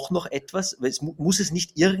da doch noch etwas? Weil muss es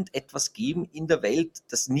nicht irgendetwas geben in der Welt,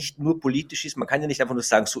 das nicht nur politisch ist? Man kann ja nicht einfach nur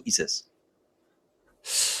sagen, so ist es.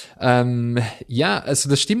 Ja, also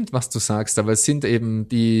das stimmt, was du sagst, aber es sind eben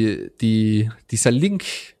dieser Link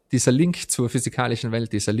zur physikalischen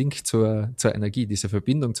Welt, dieser Link zur Energie, diese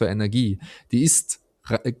Verbindung zur Energie, die ist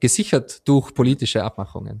gesichert durch politische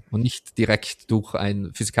Abmachungen und nicht direkt durch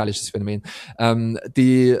ein physikalisches Phänomen.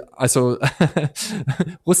 Also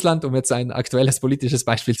Russland, um jetzt ein aktuelles politisches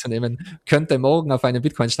Beispiel zu nehmen, könnte morgen auf einen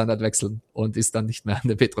Bitcoin-Standard wechseln und ist dann nicht mehr an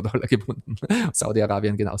den Petrodollar gebunden.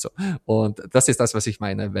 Saudi-Arabien genauso. Und das ist das, was ich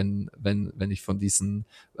meine, wenn ich von dem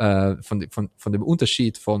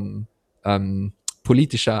Unterschied von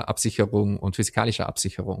politischer Absicherung und physikalischer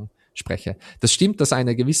Absicherung spreche. Das stimmt, dass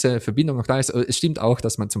eine gewisse Verbindung noch da ist. Es stimmt auch,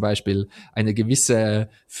 dass man zum Beispiel eine gewisse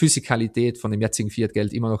Physikalität von dem jetzigen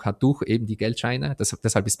Fiat-Geld immer noch hat durch eben die Geldscheine.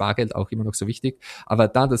 Deshalb ist Bargeld auch immer noch so wichtig. Aber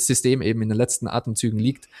da das System eben in den letzten Atemzügen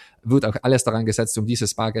liegt, wird auch alles daran gesetzt, um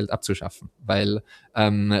dieses Bargeld abzuschaffen. Weil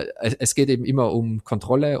es geht eben immer um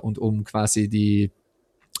Kontrolle und um quasi die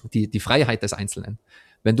Freiheit des Einzelnen.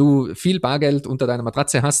 Wenn du viel Bargeld unter deiner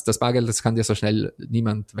Matratze hast, das Bargeld, das kann dir so schnell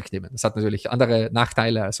niemand wegnehmen. Das hat natürlich andere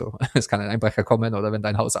Nachteile, also es kann ein Einbrecher kommen oder wenn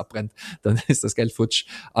dein Haus abbrennt, dann ist das Geld futsch.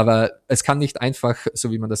 Aber es kann nicht einfach,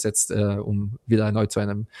 so wie man das jetzt, um wieder erneut zu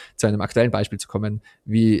einem aktuellen Beispiel zu kommen,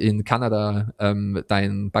 wie in Kanada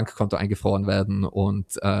dein Bankkonto eingefroren werden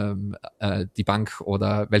und die Bank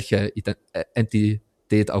oder welche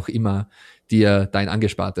Entität auch immer dir dein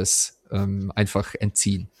Angespartes einfach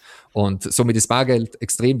entziehen. Und somit ist Bargeld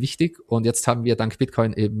extrem wichtig. Und jetzt haben wir dank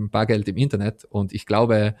Bitcoin eben Bargeld im Internet. Und ich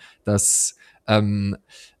glaube, dass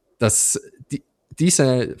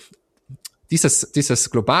dieses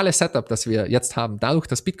globale Setup, das wir jetzt haben, dadurch,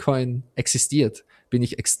 dass Bitcoin existiert, bin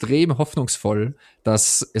ich extrem hoffnungsvoll,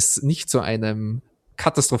 dass es nicht zu einem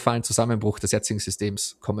katastrophalen Zusammenbruch des jetzigen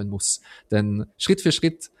Systems kommen muss. Denn Schritt für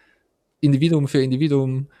Schritt, Individuum für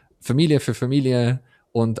Individuum, Familie für Familie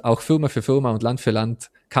und auch Firma für Firma und Land für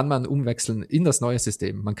Land kann man umwechseln in das neue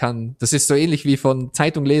System. Das ist so ähnlich wie von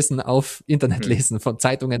Zeitung lesen auf Internet lesen, von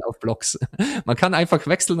Zeitungen auf Blogs. Man kann einfach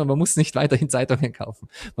wechseln und man muss nicht weiterhin Zeitungen kaufen.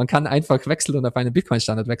 Man kann einfach wechseln und auf einen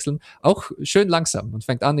Bitcoin-Standard wechseln, auch schön langsam. Man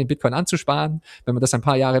fängt an, den Bitcoin anzusparen. Wenn man das ein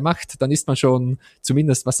paar Jahre macht, dann ist man schon,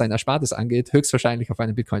 zumindest was sein Erspartes angeht, höchstwahrscheinlich auf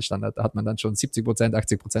einen Bitcoin-Standard. Da hat man dann schon 70%,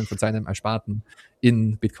 80% von seinem Ersparten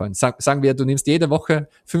in Bitcoin. Sagen wir, du nimmst jede Woche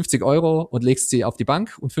 50 Euro und legst sie auf die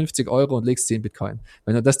Bank und 50 Euro und legst sie in Bitcoin.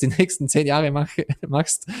 Wenn du das die nächsten 10 Jahre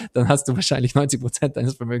machst, dann hast du wahrscheinlich 90%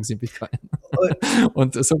 deines Vermögens in Bitcoin.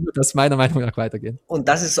 Und so wird das meiner Meinung nach weitergehen. Und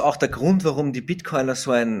das ist auch der Grund, warum die Bitcoiner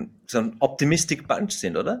so ein Optimistic Bunch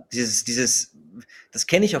sind, oder? Das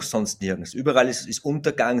kenne ich auch sonst nirgends. Überall ist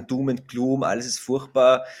Untergang, Doom and Gloom, alles ist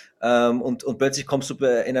furchtbar. Und plötzlich kommst du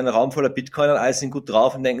in einen Raum voller Bitcoiner, alle sind gut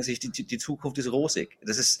drauf und denken sich, die Zukunft ist rosig.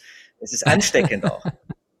 Das ist ansteckend auch.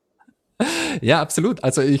 Ja, absolut.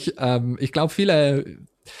 Also ich glaube, viele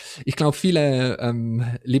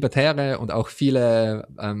Libertäre und auch viele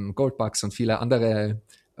Goldbugs und viele andere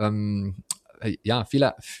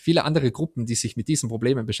viele andere Gruppen, die sich mit diesen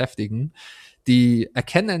Problemen beschäftigen, die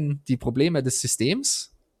erkennen die Probleme des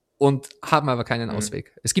Systems und haben aber keinen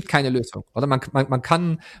Ausweg. Es gibt keine Lösung. Oder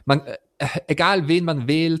egal wen man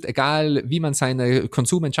wählt, egal wie man seine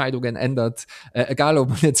Konsumentscheidungen ändert, egal ob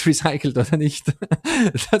man jetzt recycelt oder nicht,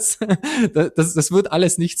 das wird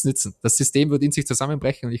alles nichts nützen. Das System wird in sich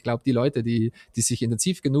zusammenbrechen und ich glaube, die Leute, die sich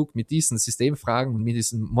intensiv genug mit diesen Systemfragen und mit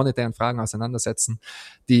diesen monetären Fragen auseinandersetzen,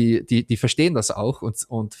 die verstehen das auch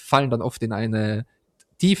und fallen dann oft in eine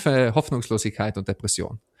tiefe Hoffnungslosigkeit und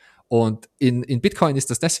Depression. Und in Bitcoin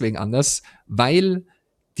ist das deswegen anders, weil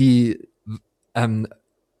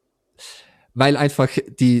weil einfach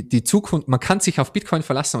die Zukunft, man kann sich auf Bitcoin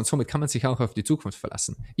verlassen und somit kann man sich auch auf die Zukunft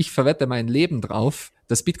verlassen. Ich verwette mein Leben drauf,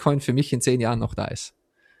 dass Bitcoin für mich in 10 Jahren noch da ist.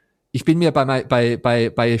 Ich bin mir bei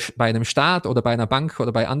einem Staat oder bei einer Bank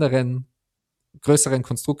oder bei anderen größeren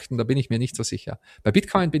Konstrukten, da bin ich mir nicht so sicher. Bei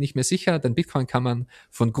Bitcoin bin ich mir sicher, denn Bitcoin kann man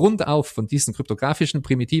von Grund auf, von diesen kryptografischen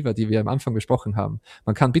Primitiven, die wir am Anfang besprochen haben,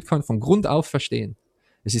 man kann Bitcoin von Grund auf verstehen.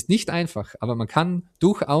 Es ist nicht einfach, aber man kann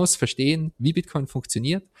durchaus verstehen, wie Bitcoin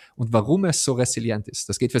funktioniert und warum es so resilient ist.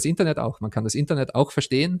 Das geht fürs Internet auch. Man kann das Internet auch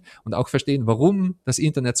verstehen und auch verstehen, warum das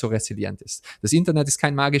Internet so resilient ist. Das Internet ist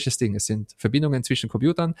kein magisches Ding. Es sind Verbindungen zwischen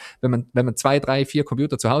Computern. Wenn man 2, 3, 4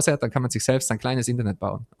 Computer zu Hause hat, dann kann man sich selbst ein kleines Internet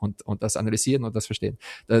bauen und das analysieren und das verstehen.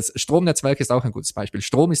 Das Stromnetzwerk ist auch ein gutes Beispiel.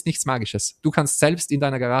 Strom ist nichts Magisches. Du kannst selbst in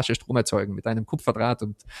deiner Garage Strom erzeugen mit einem Kupferdraht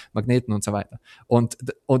und Magneten und so weiter. Und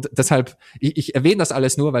deshalb, ich erwähne das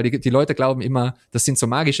alles nur, weil die Leute glauben immer, das sind so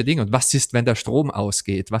magische Dinge. Und was ist, wenn der Strom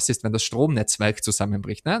ausgeht? Was ist, wenn das Stromnetzwerk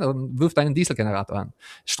zusammenbricht? Na, dann wirft einen Dieselgenerator an.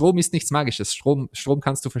 Strom ist nichts Magisches. Strom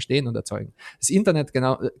kannst du verstehen und erzeugen. Das Internet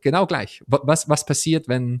genau gleich. Was passiert,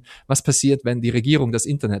 wenn die Regierung das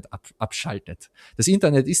Internet abschaltet? Das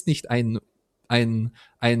Internet ist nicht ein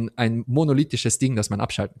monolithisches Ding, das man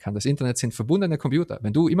abschalten kann. Das Internet sind verbundene Computer.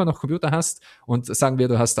 Wenn du immer noch Computer hast und sagen wir,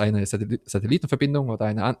 du hast eine Satellitenverbindung oder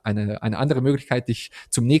eine andere Möglichkeit, dich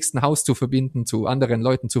zum nächsten Haus zu verbinden, zu anderen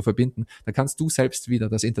Leuten zu verbinden, dann kannst du selbst wieder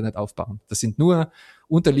das Internet aufbauen. Das sind nur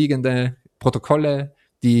unterliegende Protokolle,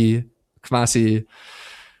 die quasi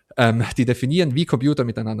die definieren, wie Computer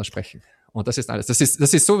miteinander sprechen. Und das ist alles. Das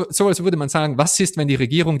ist so, als würde man sagen, was ist, wenn die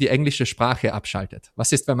Regierung die englische Sprache abschaltet?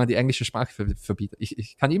 Was ist, wenn man die englische Sprache verbietet?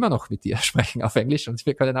 Ich kann immer noch mit dir sprechen auf Englisch und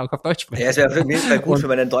wir können auch auf Deutsch sprechen. Ja, es wäre für mich gut für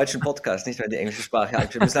meinen deutschen Podcast, nicht, wenn die englische Sprache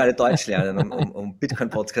abschaltet. Wir müssen alle Deutsch lernen, um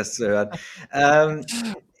Bitcoin-Podcasts zu hören.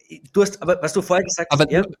 Du hast, aber was du vorher gesagt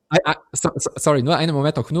hast, sorry, nur einen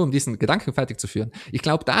Moment noch, nur um diesen Gedanken fertig zu führen. Ich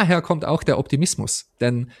glaube, daher kommt auch der Optimismus,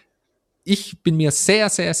 denn ich bin mir sehr,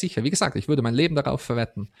 sehr sicher, wie gesagt, ich würde mein Leben darauf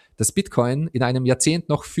verwetten, dass Bitcoin in einem Jahrzehnt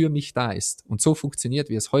noch für mich da ist und so funktioniert,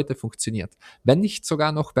 wie es heute funktioniert. Wenn nicht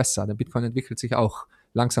sogar noch besser, denn Bitcoin entwickelt sich auch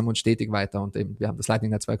langsam und stetig weiter und eben, wir haben das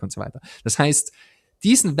Lightning-Netzwerk und so weiter. Das heißt,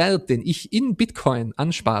 diesen Wert, den ich in Bitcoin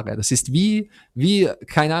anspare, das ist wie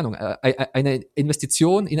keine Ahnung, eine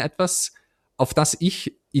Investition in etwas, auf das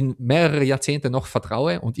ich in mehrere Jahrzehnte noch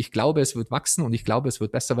vertraue und ich glaube, es wird wachsen und ich glaube, es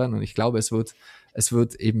wird besser werden und ich glaube, es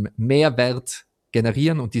wird eben mehr Wert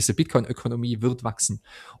generieren und diese Bitcoin-Ökonomie wird wachsen.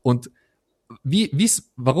 Und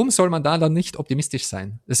warum soll man da dann nicht optimistisch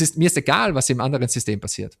sein? Mir ist egal, was im anderen System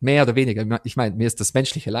passiert. Mehr oder weniger. Ich meine, mir ist das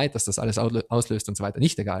menschliche Leid, dass das alles auslöst und so weiter,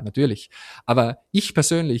 nicht egal, natürlich. Aber ich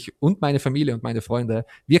persönlich und meine Familie und meine Freunde,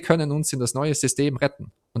 wir können uns in das neue System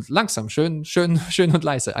retten. Und langsam, schön und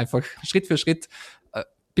leise, einfach Schritt für Schritt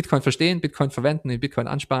Bitcoin verstehen, Bitcoin verwenden, in Bitcoin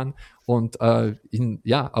ansparen und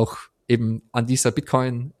auch eben an dieser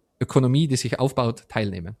Bitcoin-Ökonomie, die sich aufbaut,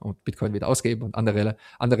 teilnehmen und Bitcoin wieder ausgeben und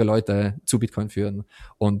andere Leute zu Bitcoin führen.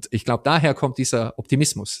 Und ich glaube, daher kommt dieser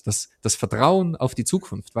Optimismus, das Vertrauen auf die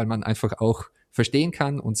Zukunft, weil man einfach auch verstehen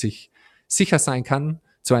kann und sich sicher sein kann,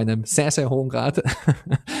 zu einem sehr, sehr hohen Grad,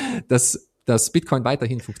 dass Bitcoin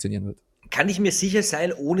weiterhin funktionieren wird. Kann ich mir sicher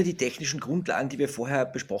sein, ohne die technischen Grundlagen, die wir vorher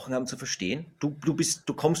besprochen haben, zu verstehen? Du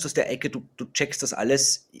kommst aus der Ecke, du checkst das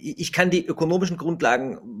alles. Ich kann die ökonomischen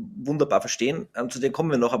Grundlagen wunderbar verstehen, zu denen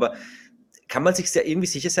kommen wir noch, aber kann man sich da irgendwie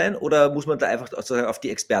sicher sein oder muss man da einfach auf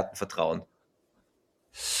die Experten vertrauen?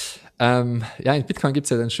 In Bitcoin gibt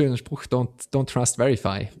es ja den schönen Spruch, don't trust,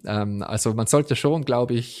 verify. Also man sollte schon,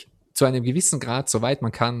 glaube ich, zu einem gewissen Grad, soweit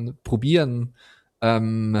man kann, probieren,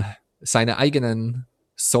 seine eigenen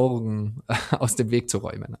Sorgen aus dem Weg zu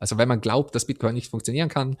räumen. Also wenn man glaubt, dass Bitcoin nicht funktionieren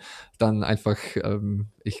kann, dann einfach,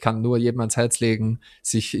 ich kann nur jedem ans Herz legen,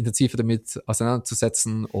 sich intensiver damit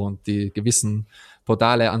auseinanderzusetzen und die gewissen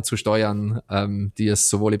Portale anzusteuern, die es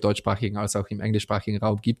sowohl im deutschsprachigen als auch im englischsprachigen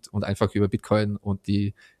Raum gibt und einfach über Bitcoin und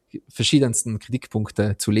die verschiedensten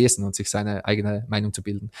Kritikpunkte zu lesen und sich seine eigene Meinung zu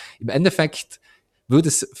bilden. Im Endeffekt würde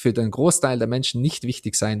es für den Großteil der Menschen nicht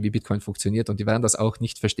wichtig sein, wie Bitcoin funktioniert und die werden das auch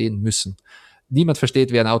nicht verstehen müssen. Niemand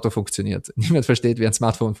versteht, wie ein Auto funktioniert. Niemand versteht, wie ein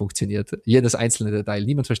Smartphone funktioniert. Jedes einzelne Detail.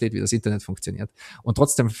 Niemand versteht, wie das Internet funktioniert. Und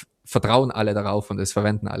trotzdem vertrauen alle darauf und es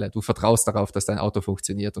verwenden alle. Du vertraust darauf, dass dein Auto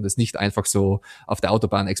funktioniert und es nicht einfach so auf der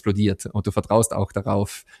Autobahn explodiert. Und du vertraust auch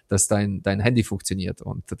darauf, dass dein Handy funktioniert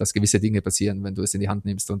und dass gewisse Dinge passieren, wenn du es in die Hand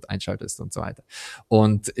nimmst und einschaltest und so weiter.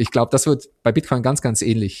 Und ich glaube, das wird bei Bitcoin ganz, ganz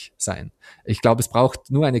ähnlich sein. Ich glaube, es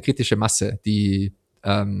braucht nur eine kritische Masse, die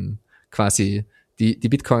quasi die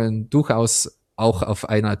Bitcoin durchaus auch auf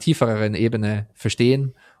einer tieferen Ebene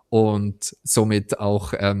verstehen und somit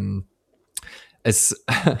auch es,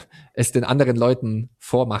 es den anderen Leuten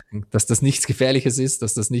vormachen, dass das nichts Gefährliches ist,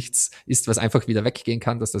 dass das nichts ist, was einfach wieder weggehen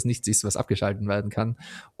kann, dass das nichts ist, was abgeschalten werden kann.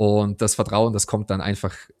 Und das Vertrauen, das kommt dann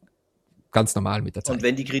einfach ganz normal mit der Und Zeit.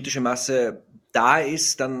 wenn die kritische Masse da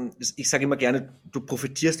ist, dann, ich sage immer gerne, du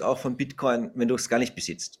profitierst auch von Bitcoin, wenn du es gar nicht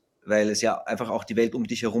besitzt, weil es ja einfach auch die Welt um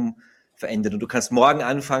dich herum verändert. Und du kannst morgen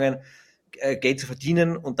anfangen, Geld zu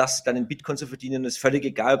verdienen und das dann in Bitcoin zu verdienen. Es ist völlig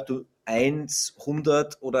egal, ob du 1,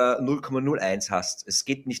 100 oder 0,01 hast. Es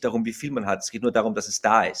geht nicht darum, wie viel man hat. Es geht nur darum, dass es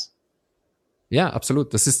da ist. Ja,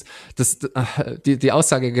 absolut. Die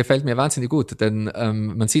Aussage gefällt mir wahnsinnig gut, denn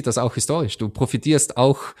man sieht das auch historisch. Du profitierst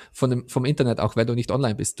auch vom Internet, auch wenn du nicht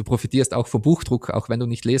online bist. Du profitierst auch vom Buchdruck, auch wenn du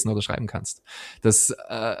nicht lesen oder schreiben kannst.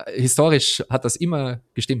 Historisch hat das immer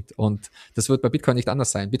gestimmt und das wird bei Bitcoin nicht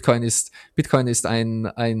anders sein. Bitcoin ist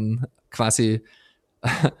ein quasi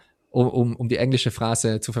um die englische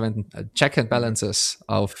Phrase zu verwenden, Check and Balances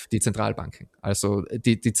auf die Zentralbanken. Also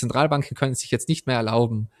die Zentralbanken können sich jetzt nicht mehr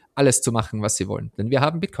erlauben, alles zu machen, was sie wollen. Denn wir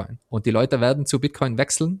haben Bitcoin und die Leute werden zu Bitcoin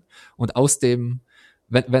wechseln und aus dem,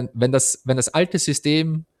 wenn das alte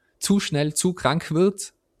System zu schnell zu krank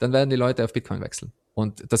wird, dann werden die Leute auf Bitcoin wechseln.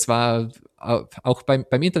 Und das war auch beim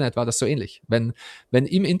Internet war das so ähnlich. Wenn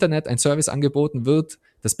im Internet ein Service angeboten wird,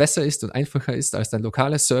 das besser ist und einfacher ist als dein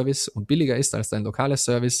lokales Service und billiger ist als dein lokales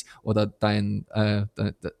Service oder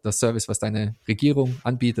das Service, was deine Regierung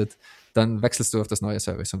anbietet, dann wechselst du auf das neue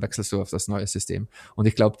Service und wechselst du auf das neue System. Und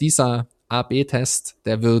ich glaube, dieser A-B-Test,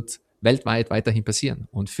 der wird weltweit weiterhin passieren.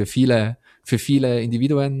 Und für viele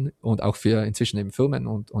Individuen und auch für inzwischen eben Firmen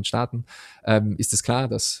und Staaten ist es klar,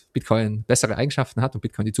 dass Bitcoin bessere Eigenschaften hat und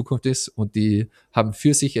Bitcoin die Zukunft ist. Und die haben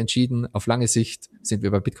für sich entschieden, auf lange Sicht sind wir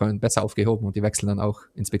bei Bitcoin besser aufgehoben und die wechseln dann auch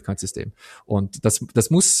ins Bitcoin-System. Und das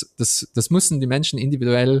müssen die Menschen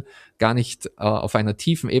individuell gar nicht auf einer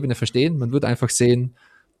tiefen Ebene verstehen. Man wird einfach sehen,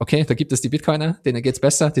 okay, da gibt es die Bitcoiner, denen geht's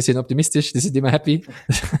besser, die sind optimistisch, die sind immer happy,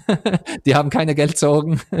 die haben keine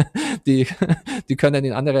Geldsorgen, die können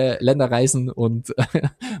in andere Länder reisen und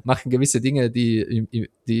machen gewisse Dinge, die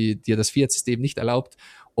dir das Fiat-System nicht erlaubt.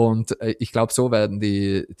 Und ich glaube, so werden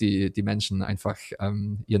die Menschen einfach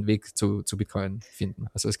ihren Weg zu Bitcoin finden.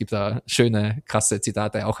 Also es gibt da schöne, krasse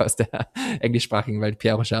Zitate auch aus der englischsprachigen Welt.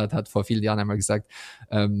 Pierre Rochard hat vor vielen Jahren einmal gesagt,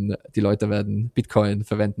 die Leute werden Bitcoin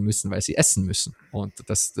verwenden müssen, weil sie essen müssen. Und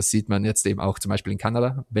das sieht man jetzt eben auch zum Beispiel in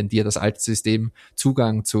Kanada. Wenn dir das alte System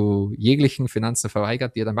Zugang zu jeglichen Finanzen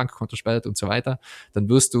verweigert, dir dein Bankkonto sperrt und so weiter, dann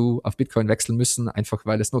wirst du auf Bitcoin wechseln müssen, einfach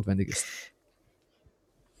weil es notwendig ist.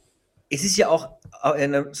 Es ist ja auch aus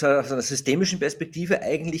einer systemischen Perspektive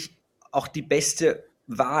eigentlich auch die beste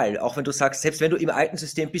Wahl, auch wenn du sagst, selbst wenn du im alten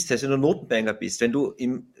System bist, selbst wenn du Notenbanker bist, wenn du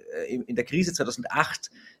in der Krise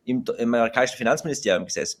 2008 im amerikanischen Finanzministerium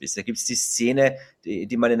gesessen bist, da gibt es die Szene,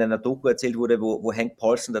 die mal in einer Doku erzählt wurde, wo Hank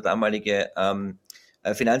Paulson, der damalige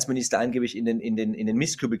Finanzminister, angeblich in den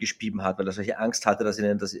Mistkübel gespieben hat, weil er solche Angst hatte, dass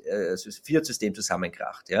ihnen das Fiat-System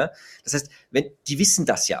zusammenkracht. Ja? Das heißt, die wissen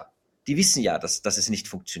das ja. Die wissen ja, dass es nicht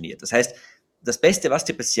funktioniert. Das heißt, das Beste, was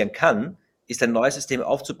dir passieren kann, ist ein neues System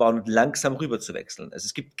aufzubauen und langsam rüber zu wechseln. Also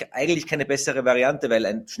es gibt eigentlich keine bessere Variante, weil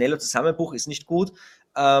ein schneller Zusammenbruch ist nicht gut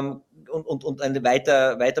und ein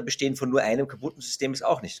weiter Bestehen von nur einem kaputten System ist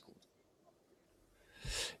auch nicht gut.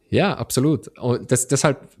 Ja, absolut. Und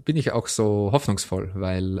deshalb bin ich auch so hoffnungsvoll,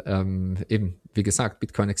 weil eben, wie gesagt,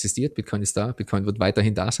 Bitcoin existiert, Bitcoin ist da, Bitcoin wird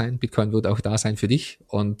weiterhin da sein, Bitcoin wird auch da sein für dich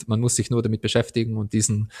und man muss sich nur damit beschäftigen und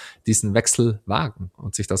diesen Wechsel wagen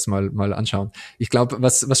und sich das mal anschauen. Ich glaube,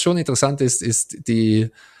 was schon interessant ist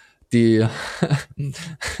die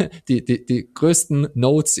größten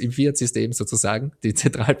Nodes im Fiat-System sozusagen, die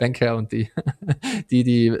Zentralbanker und die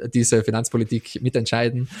diese Finanzpolitik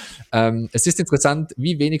mitentscheiden. Es ist interessant,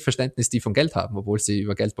 wie wenig Verständnis die von Geld haben, obwohl sie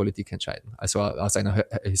über Geldpolitik entscheiden. Also aus einer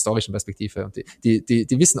historischen Perspektive. Und die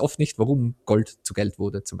wissen oft nicht, warum Gold zu Geld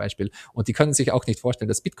wurde, zum Beispiel. Und die können sich auch nicht vorstellen,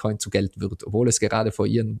 dass Bitcoin zu Geld wird, obwohl es gerade vor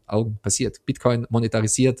ihren Augen passiert. Bitcoin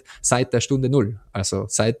monetarisiert seit der Stunde Null. Also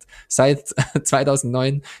seit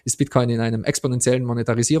 2009 ist Bitcoin in einem exponentiellen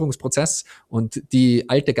Monetarisierungsprozess und die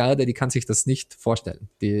alte Garde, die kann sich das nicht vorstellen.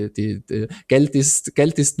 Geld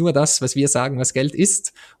ist nur das, was wir sagen, was Geld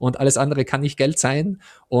ist und alles andere kann nicht Geld sein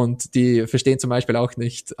und die verstehen zum Beispiel auch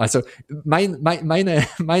nicht, also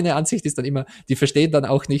meine Ansicht ist dann immer, die verstehen dann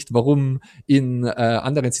auch nicht, warum in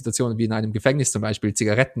anderen Situationen wie in einem Gefängnis zum Beispiel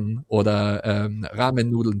Zigaretten oder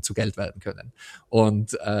Ramennudeln zu Geld werden können.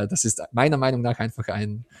 Und das ist meiner Meinung nach einfach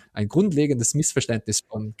ein grundlegendes Missverständnis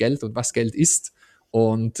von Geld und was Geld ist.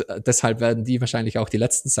 Und deshalb werden die wahrscheinlich auch die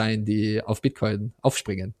Letzten sein, die auf Bitcoin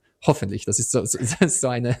aufspringen. Hoffentlich. Das ist so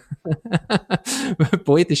eine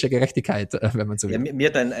poetische Gerechtigkeit, wenn man so will. Ja, mir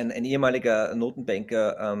hat ein ehemaliger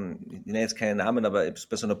Notenbanker, ich nenne jetzt keinen Namen, aber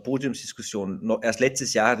bei so einer Podiumsdiskussion, erst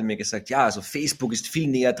letztes Jahr hat er mir gesagt, ja, also Facebook ist viel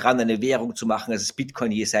näher dran, eine Währung zu machen, als es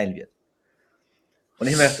Bitcoin je sein wird. Und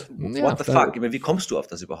ich habe mir gedacht, what the fuck? Ich meine, wie kommst du auf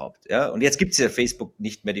das überhaupt? Ja? Und jetzt gibt es ja Facebook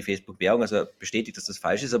nicht mehr die Facebook-Währung, also bestätigt, dass das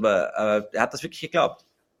falsch ist, aber er hat das wirklich geglaubt.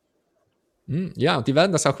 Ja, und die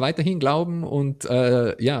werden das auch weiterhin glauben und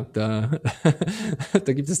da gibt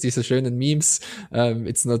es diese schönen Memes,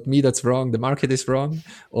 it's not me that's wrong, the market is wrong.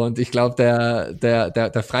 Und ich glaube,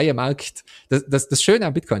 der freie Markt, das Schöne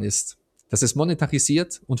an Bitcoin ist, dass es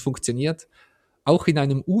monetarisiert und funktioniert, auch in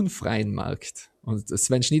einem unfreien Markt. Und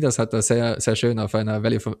Sven Schnieders hat da sehr, sehr schön auf einer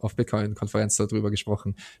Value of Bitcoin Konferenz darüber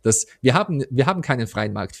gesprochen, dass wir haben keinen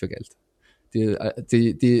freien Markt für Geld.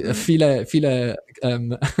 Viele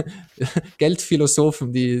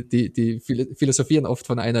Geldphilosophen, die philosophieren oft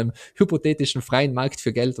von einem hypothetischen freien Markt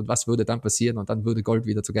für Geld und was würde dann passieren und dann würde Gold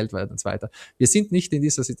wieder zu Geld werden und so weiter. Wir sind nicht in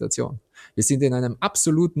dieser Situation. Wir sind in einem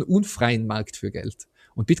absoluten unfreien Markt für Geld.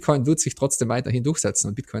 Und Bitcoin wird sich trotzdem weiterhin durchsetzen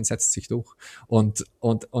und Bitcoin setzt sich durch. Und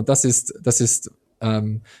das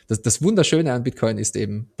Wunderschöne an Bitcoin ist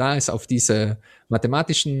eben, da es auf diese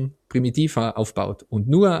mathematischen Primitive aufbaut und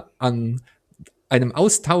nur an einem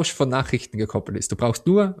Austausch von Nachrichten gekoppelt ist. Du brauchst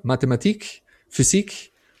nur Mathematik,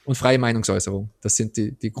 Physik und freie Meinungsäußerung. Das sind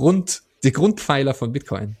die Grundpfeiler von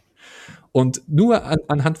Bitcoin. Und nur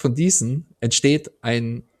anhand von diesen entsteht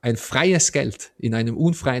ein freies Geld in einem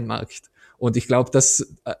unfreien Markt. Und ich glaube, dass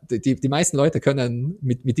die meisten Leute können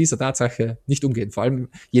mit dieser Tatsache nicht umgehen. Vor allem,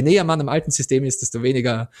 je näher man am alten System ist, desto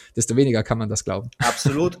weniger kann man das glauben.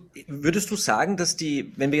 Absolut. Würdest du sagen, dass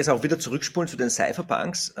wenn wir jetzt auch wieder zurückspulen zu den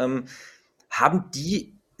Cypherpunks, weil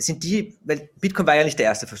Bitcoin war ja nicht der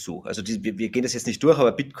erste Versuch. Also wir gehen das jetzt nicht durch,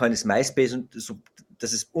 aber Bitcoin ist MySpace und so,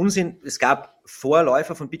 das ist Unsinn. Es gab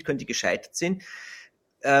Vorläufer von Bitcoin, die gescheitert sind.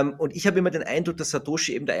 Und ich habe immer den Eindruck, dass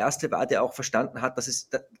Satoshi eben der Erste war, der auch verstanden hat,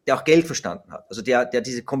 der auch Geld verstanden hat. Also der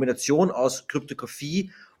diese Kombination aus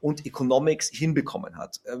Kryptographie und Economics hinbekommen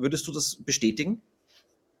hat. Würdest du das bestätigen?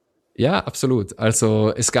 Ja, absolut.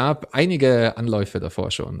 Also es gab einige Anläufe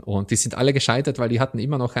davor schon und die sind alle gescheitert, weil die hatten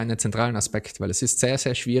immer noch einen zentralen Aspekt, weil es ist sehr,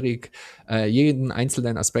 sehr schwierig, jeden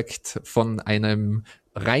einzelnen Aspekt von einem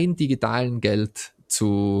rein digitalen Geld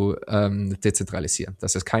zu dezentralisieren,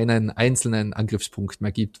 dass es keinen einzelnen Angriffspunkt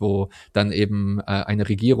mehr gibt, wo dann eben eine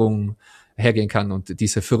Regierung hergehen kann und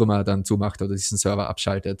diese Firma dann zumacht oder diesen Server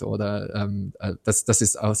abschaltet oder das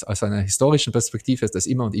ist aus einer historischen Perspektive ist das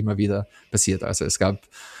immer und immer wieder passiert. Also es gab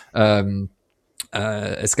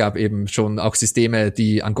eben schon auch Systeme,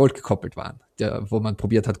 die an Gold gekoppelt waren, wo man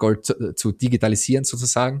probiert hat, Gold zu digitalisieren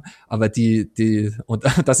sozusagen. Aber und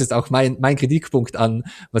das ist auch mein Kritikpunkt an,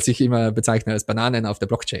 was ich immer bezeichne als Bananen auf der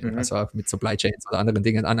Blockchain, also auch mit Supply Chains oder anderen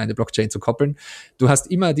Dingen an eine Blockchain zu koppeln. Du hast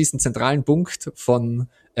immer diesen zentralen Punkt von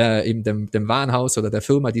eben dem Warenhaus oder der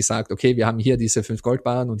Firma, die sagt, okay, wir haben hier diese 5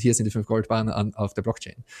 Goldbarren und hier sind die 5 Goldbarren auf der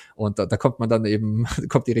Blockchain. Und da kommt man dann eben,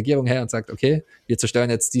 kommt die Regierung her und sagt, okay, wir zerstören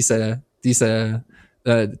jetzt diesen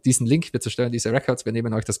Link, wir zerstören diese Records, wir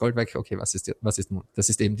nehmen euch das Gold weg. Okay, was ist nun? Das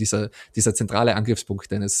ist eben dieser zentrale Angriffspunkt,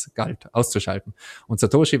 den es galt, auszuschalten. Und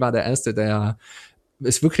Satoshi war der Erste, der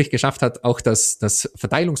es wirklich geschafft hat, auch das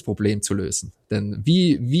Verteilungsproblem zu lösen. Denn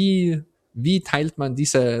wie teilt man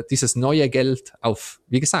dieses neue Geld auf?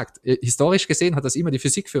 Wie gesagt, historisch gesehen hat das immer die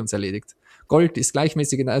Physik für uns erledigt. Gold ist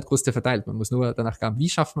gleichmäßig in der Erdkruste verteilt. Man muss nur danach gehen, wie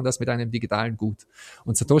schafft man das mit einem digitalen Gut?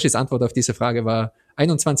 Und Satoshis Antwort auf diese Frage war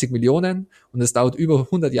 21 Millionen und es dauert über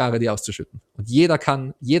 100 Jahre, die auszuschütten. Und jeder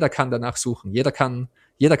kann danach suchen. Jeder kann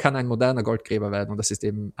ein moderner Goldgräber werden. Und das ist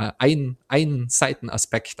eben ein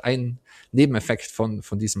Seitenaspekt, ein Nebeneffekt von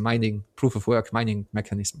diesem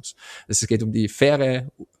Proof-of-Work-Mining-Mechanismus. Es geht um die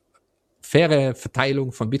faire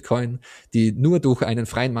Verteilung von Bitcoin, die nur durch einen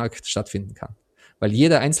freien Markt stattfinden kann. Weil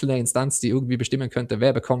jede einzelne Instanz, die irgendwie bestimmen könnte,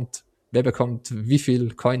 wer bekommt wie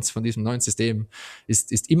viel Coins von diesem neuen System,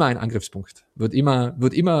 ist immer ein Angriffspunkt. Wird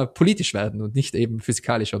immer politisch werden und nicht eben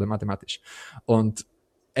physikalisch oder mathematisch. Und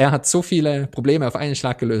er hat so viele Probleme auf einen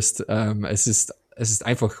Schlag gelöst. Es ist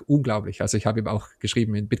einfach unglaublich. Also ich habe ihm auch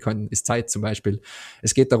geschrieben, in Bitcoin ist Zeit zum Beispiel.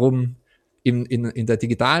 Es geht darum, in der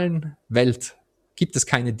digitalen Welt gibt es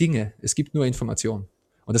keine Dinge, es gibt nur Information.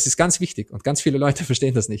 Und das ist ganz wichtig und ganz viele Leute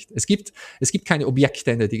verstehen das nicht. Es gibt keine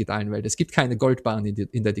Objekte in der digitalen Welt, es gibt keine Goldbarren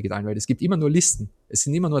in der digitalen Welt, es gibt immer nur Listen, es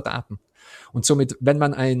sind immer nur Daten. Und somit, wenn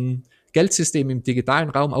man ein Geldsystem im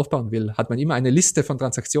digitalen Raum aufbauen will, hat man immer eine Liste von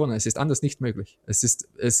Transaktionen. Es ist anders nicht möglich. Es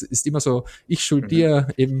ist immer so, ich schulde dir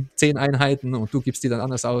eben 10 Einheiten und du gibst die dann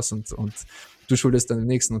anders aus und du schuldest dann den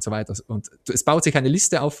nächsten und so weiter. Und es baut sich eine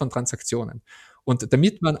Liste auf von Transaktionen. Und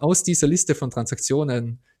damit man aus dieser Liste von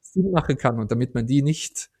Transaktionen Sinn machen kann und damit man die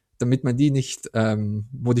nicht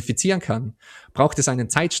modifizieren kann, braucht es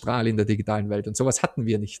einen Zeitstrahl in der digitalen Welt. Und sowas hatten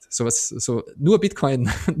wir nicht. Nur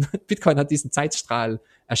Bitcoin, Bitcoin hat diesen Zeitstrahl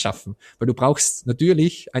erschaffen. Weil du brauchst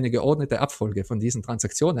natürlich eine geordnete Abfolge von diesen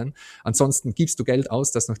Transaktionen. Ansonsten gibst du Geld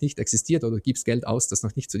aus, das noch nicht existiert, oder du gibst Geld aus, das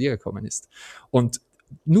noch nicht zu dir gekommen ist. Und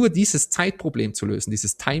nur dieses Zeitproblem zu lösen,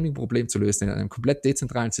 dieses Timing-Problem zu lösen in einem komplett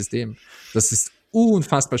dezentralen System, das ist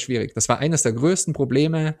unfassbar schwierig. Das war eines der größten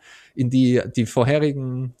Probleme, in die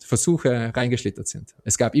vorherigen Versuche reingeschlittert sind.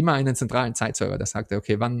 Es gab immer einen zentralen Zeitserver, der sagte,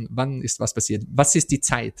 okay, wann ist was passiert? Was ist die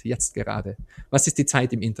Zeit jetzt gerade? Was ist die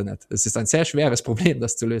Zeit im Internet? Es ist ein sehr schweres Problem,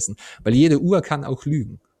 das zu lösen, weil jede Uhr kann auch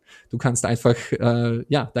lügen. Du kannst einfach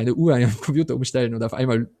deine Uhr in den Computer umstellen und auf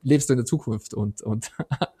einmal lebst du in der Zukunft und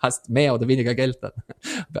hast mehr oder weniger Geld dann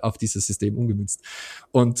auf dieses System umgemünzt.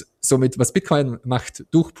 Und somit, was Bitcoin macht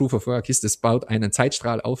durch Proof of Work, ist, es baut einen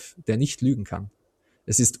Zeitstrahl auf, der nicht lügen kann.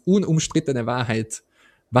 Es ist unumstrittene Wahrheit,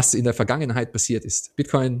 was in der Vergangenheit passiert ist.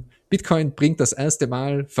 Bitcoin bringt das erste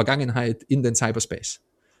Mal Vergangenheit in den Cyberspace.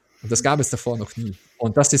 Und das gab es davor noch nie.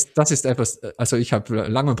 Und das ist etwas, also ich habe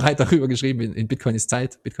lang und breit darüber geschrieben, in Bitcoin ist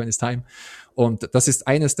Zeit, Bitcoin ist Time. Und das ist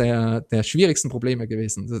eines der schwierigsten Probleme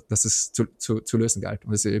gewesen, das es zu lösen galt.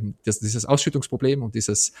 Und das ist eben dieses Ausschüttungsproblem und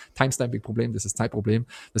dieses Timestamping-Problem, dieses Zeitproblem,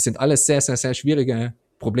 das sind alles sehr, sehr, sehr schwierige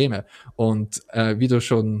Probleme. Und wie du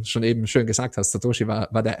schon eben schön gesagt hast, Satoshi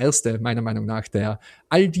war der Erste, meiner Meinung nach, der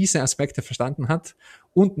all diese Aspekte verstanden hat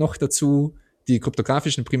und noch dazu die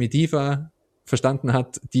kryptografischen Primitive verstanden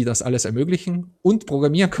hat, die das alles ermöglichen und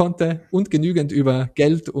programmieren konnte und genügend über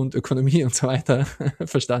Geld und Ökonomie und so weiter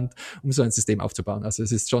verstand, um so ein System aufzubauen. Also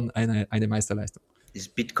es ist schon eine Meisterleistung.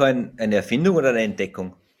 Ist Bitcoin eine Erfindung oder eine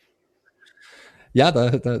Entdeckung? Ja,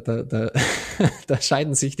 da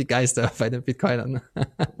scheiden sich die Geister bei den Bitcoinern.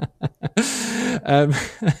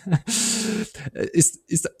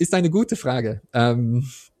 Ist eine gute Frage.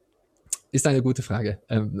 Ist eine gute Frage.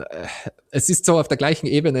 Es ist so auf der gleichen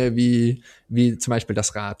Ebene wie zum Beispiel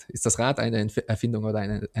das Rad. Ist das Rad eine Erfindung oder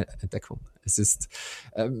eine Entdeckung? Es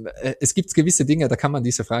gibt gewisse Dinge, da kann man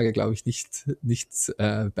diese Frage, glaube ich, nicht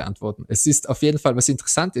beantworten. Es ist auf jeden Fall, was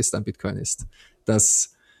interessant ist an Bitcoin ist,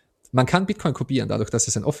 dass man kann Bitcoin kopieren, dadurch, dass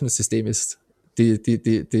es ein offenes System ist.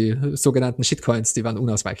 Die sogenannten Shitcoins, die waren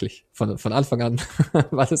unausweichlich. Von Anfang an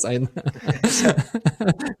war das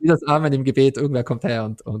wie das Amen im Gebet, irgendwer kommt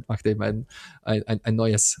her und macht eben ein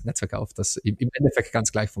neues Netzwerk auf, das im Endeffekt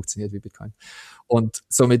ganz gleich funktioniert wie Bitcoin. Und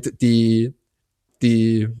somit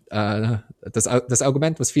das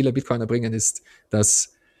Argument, was viele Bitcoiner bringen, ist,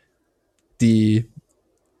 dass die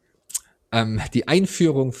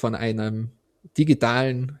Einführung von einem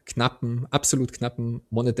digitalen, absolut knappen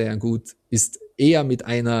monetären Gut ist eher mit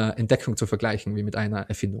einer Entdeckung zu vergleichen wie mit einer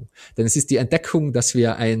Erfindung. Denn es ist die Entdeckung, dass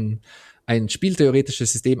wir ein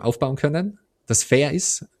spieltheoretisches System aufbauen können, das fair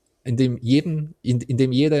ist, in dem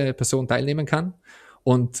jede Person teilnehmen kann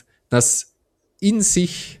und das in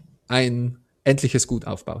sich ein endliches Gut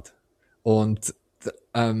aufbaut. Und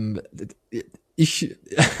ich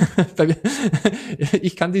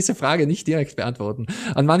kann diese Frage nicht direkt beantworten.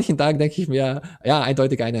 An manchen Tagen denke ich mir, ja,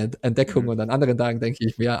 eindeutig eine Entdeckung, und an anderen Tagen denke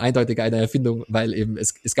ich mir, eindeutig eine Erfindung, weil eben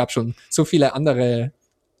es gab schon so viele andere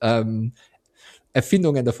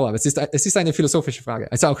Erfindungen davor. Aber es ist eine philosophische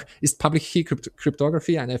Frage. Also auch, ist Public Key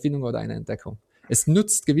Cryptography eine Erfindung oder eine Entdeckung? Es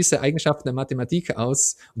nutzt gewisse Eigenschaften der Mathematik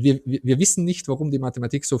aus und wir wissen nicht, warum die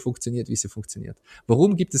Mathematik so funktioniert, wie sie funktioniert.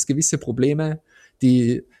 Warum gibt es gewisse Probleme,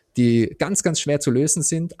 die ganz, ganz schwer zu lösen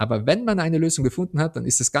sind, aber wenn man eine Lösung gefunden hat, dann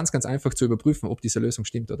ist es ganz, ganz einfach zu überprüfen, ob diese Lösung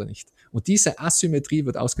stimmt oder nicht. Und diese Asymmetrie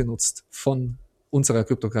wird ausgenutzt von unserer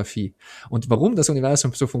Kryptographie. Und warum das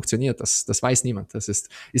Universum so funktioniert, das weiß niemand. Ist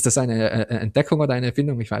das eine Entdeckung oder eine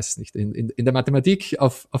Erfindung? Ich weiß es nicht. In der Mathematik,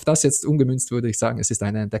 auf das jetzt umgemünzt, würde ich sagen, es ist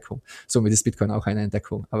eine Entdeckung. Somit ist Bitcoin auch eine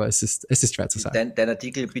Entdeckung. Aber es ist schwer zu sagen. Dein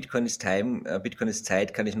Artikel Bitcoin ist Time, Bitcoin ist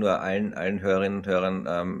Zeit, kann ich nur allen Hörerinnen und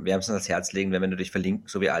Hörern wärmstens ans Herz legen, wenn wir natürlich verlinken,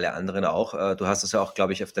 so wie alle anderen auch. Du hast das ja auch,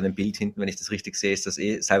 glaube ich, auf deinem Bild hinten, wenn ich das richtig sehe, ist das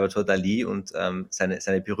Salvador Dali und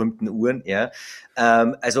seine berühmten Uhren. Ja.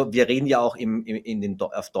 Also wir reden ja auch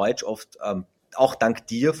auf Deutsch oft, auch dank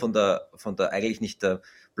dir von der eigentlich nicht der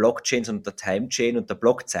Blockchain, sondern der Time-Chain und der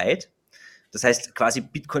Blockzeit. Das heißt, quasi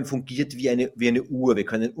Bitcoin fungiert wie eine Uhr. Wir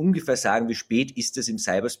können ungefähr sagen, wie spät ist es im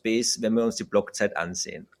Cyberspace, wenn wir uns die Blockzeit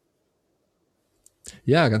ansehen.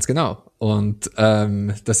 Ja, ganz genau. Und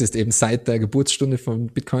das ist eben seit der Geburtsstunde von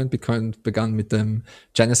Bitcoin. Bitcoin begann mit dem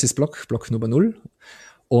Genesis-Block, Block Nummer 0.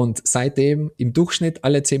 Und seitdem im Durchschnitt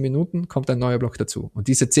alle 10 Minuten kommt ein neuer Block dazu. Und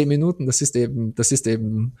diese 10 Minuten, das ist eben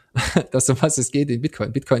das, um was es geht in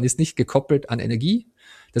Bitcoin. Bitcoin ist nicht gekoppelt an Energie,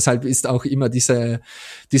 Deshalb ist auch immer diese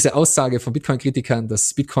Aussage von Bitcoin-Kritikern,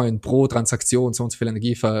 dass Bitcoin pro Transaktion so und so viel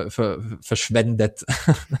Energie verschwendet,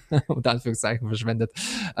 unter Anführungszeichen verschwendet,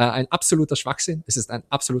 ein absoluter Schwachsinn. Es ist ein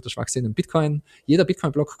absoluter Schwachsinn. Jeder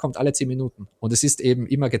Bitcoin-Block kommt alle 10 Minuten und es ist eben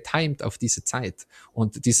immer getimed auf diese Zeit.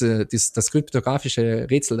 Und das kryptografische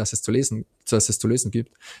Rätsel, das es zu lösen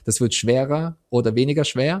gibt, das wird schwerer oder weniger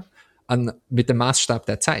schwer mit dem Maßstab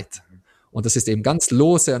der Zeit. Und das ist eben ganz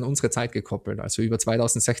lose an unsere Zeit gekoppelt. Also über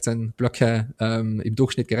 2016 Blöcke im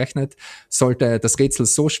Durchschnitt gerechnet, sollte das Rätsel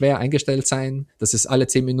so schwer eingestellt sein, dass es alle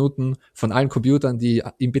 10 Minuten von allen Computern, die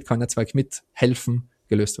im Bitcoin-Netzwerk mithelfen,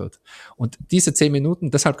 gelöst wird. Und diese 10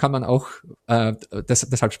 Minuten, deshalb kann man auch,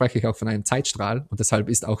 deshalb spreche ich auch von einem Zeitstrahl und deshalb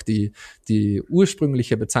ist auch die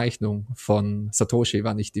ursprüngliche Bezeichnung von Satoshi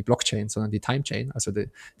war nicht die Blockchain, sondern die Time Chain, also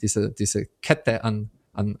diese Kette an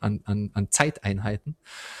Zeiteinheiten.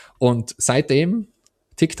 Und seitdem,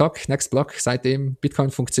 TikTok, Next Block, seitdem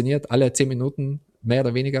Bitcoin funktioniert, alle 10 Minuten mehr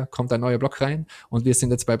oder weniger kommt ein neuer Block rein und wir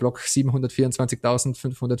sind jetzt bei Block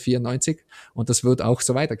 724.594 und das wird auch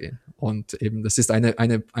so weitergehen. Und eben, das ist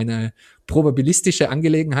eine probabilistische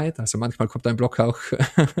Angelegenheit, also manchmal kommt ein Block auch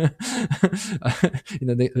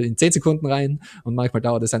in 10 Sekunden rein und manchmal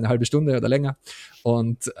dauert es eine halbe Stunde oder länger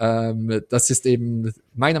und das ist eben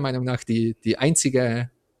meiner Meinung nach die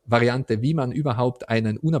einzige Variante, wie man überhaupt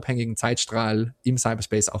einen unabhängigen Zeitstrahl im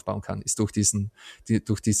Cyberspace aufbauen kann, ist durch diese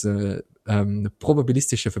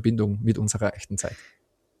probabilistische Verbindung mit unserer echten Zeit.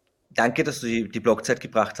 Danke, dass du die Blockzeit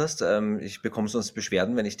gebracht hast. Ich bekomme sonst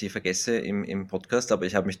Beschwerden, wenn ich die vergesse im Podcast, aber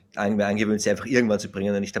ich habe mich angewöhnt, sie einfach irgendwann zu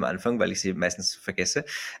bringen und nicht am Anfang, weil ich sie meistens vergesse.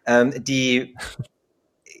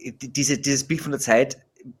 Dieses Bild von der Zeit,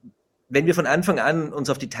 wenn wir von Anfang an uns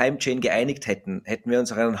auf die Time-Chain geeinigt hätten, hätten wir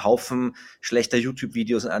uns auch einen Haufen schlechter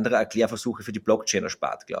YouTube-Videos und anderer Erklärversuche für die Blockchain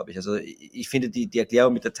erspart, glaube ich. Also ich finde die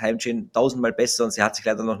Erklärung mit der Time-Chain 1000-mal besser und sie hat sich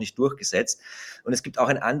leider noch nicht durchgesetzt. Und es gibt auch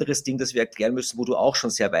ein anderes Ding, das wir erklären müssen, wo du auch schon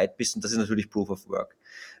sehr weit bist, und das ist natürlich Proof of Work.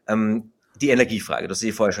 Die Energiefrage, das hast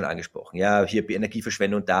du vorher schon angesprochen. Ja, hier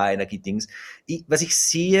Energieverschwendung, da Energiedings. Was ich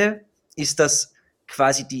sehe, ist, dass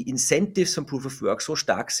quasi die Incentives von Proof of Work so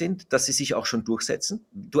stark sind, dass sie sich auch schon durchsetzen.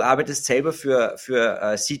 Du arbeitest selber für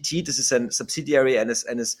CT, das ist ein Subsidiary eines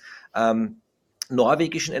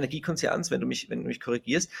norwegischen Energiekonzerns, wenn du mich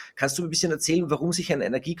korrigierst. Kannst du ein bisschen erzählen, warum sich ein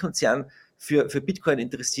Energiekonzern für Bitcoin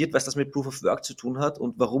interessiert, was das mit Proof of Work zu tun hat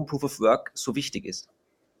und warum Proof of Work so wichtig ist?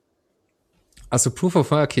 Also Proof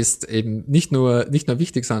of Work ist eben nicht nur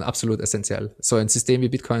wichtig, sondern absolut essentiell. So ein System wie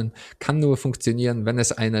Bitcoin kann nur funktionieren, wenn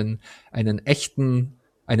es eine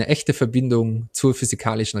echte Verbindung zur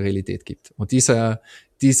physikalischen Realität gibt. Und diese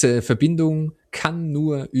Verbindung kann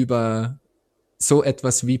nur über so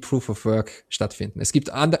etwas wie Proof of Work stattfinden. Es gibt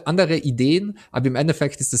andere Ideen, aber im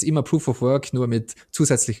Endeffekt ist das immer Proof of Work, nur mit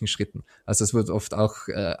zusätzlichen Schritten. Also es wird oft auch,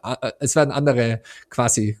 es werden andere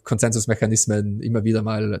quasi Konsensusmechanismen immer wieder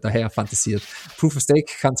mal daher fantasiert. Proof of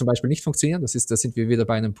Stake kann zum Beispiel nicht funktionieren. Da sind wir wieder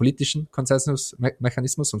bei einem politischen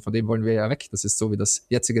Konsensusmechanismus und von dem wollen wir ja weg. Das ist so, wie das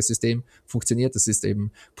jetzige System funktioniert. Das ist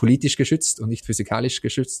eben politisch geschützt und nicht physikalisch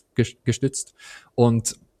gestützt.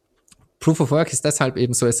 Und Proof of Work ist deshalb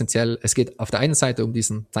eben so essentiell. Es geht auf der einen Seite um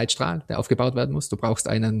diesen Zeitstrahl, der aufgebaut werden muss. Du brauchst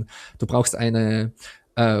eine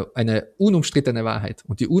unumstrittene Wahrheit.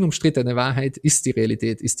 Und die unumstrittene Wahrheit ist die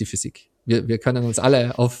Realität, ist die Physik. Wir können uns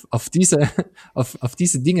alle auf diese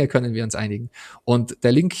Dinge können wir uns einigen. Und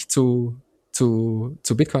der Link zu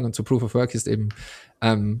Bitcoin und zu Proof of Work ist eben,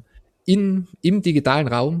 im digitalen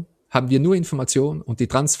Raum haben wir nur Information und die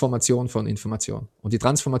Transformation von Information. Und die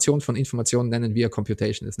Transformation von Information nennen wir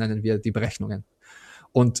Computation, das nennen wir die Berechnungen.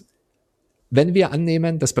 Und wenn wir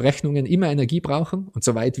annehmen, dass Berechnungen immer Energie brauchen, und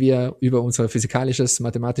soweit wir über unser physikalisches,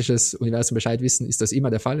 mathematisches Universum Bescheid wissen, ist das immer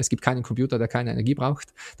der Fall. Es gibt keinen Computer, der keine Energie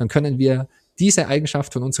braucht. Dann können wir diese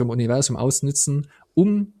Eigenschaft von unserem Universum ausnutzen,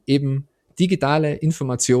 um eben digitale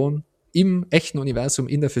Information im echten Universum,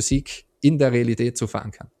 in der Physik, in der Realität zu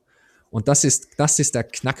verankern. Und das ist der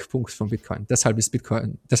Knackpunkt von Bitcoin. Deshalb ist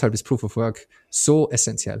Proof of Work so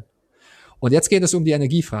essentiell. Und jetzt geht es um die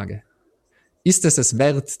Energiefrage. Ist es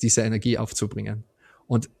wert, diese Energie aufzubringen?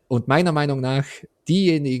 Und meiner Meinung nach,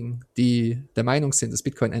 diejenigen, die der Meinung sind, dass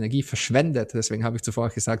Bitcoin Energie verschwendet, deswegen habe ich zuvor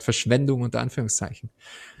auch gesagt, Verschwendung unter Anführungszeichen,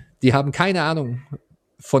 die haben keine Ahnung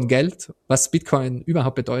von Geld, was Bitcoin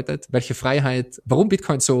überhaupt bedeutet, welche Freiheit, warum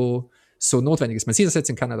Bitcoin so notwendig ist. Man sieht das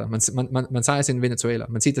jetzt in Kanada, man sah es in Venezuela,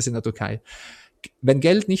 man sieht das in der Türkei. Wenn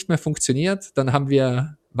Geld nicht mehr funktioniert, dann haben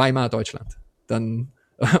wir Weimar Deutschland.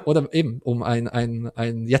 Oder eben, um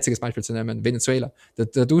ein jetziges Beispiel zu nennen, Venezuela.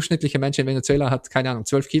 Der durchschnittliche Mensch in Venezuela hat, keine Ahnung,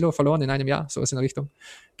 12 Kilo verloren in einem Jahr, sowas in der Richtung.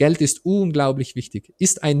 Geld ist unglaublich wichtig.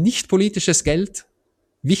 Ist ein nicht politisches Geld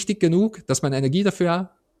wichtig genug, dass man Energie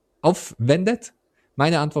dafür aufwendet?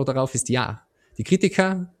 Meine Antwort darauf ist ja. Die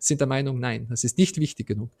Kritiker sind der Meinung, nein, das ist nicht wichtig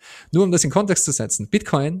genug. Nur um das in Kontext zu setzen,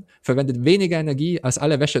 Bitcoin verwendet weniger Energie als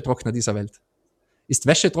alle Wäschetrockner dieser Welt. Ist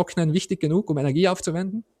Wäschetrocknen wichtig genug, um Energie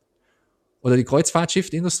aufzuwenden? Oder die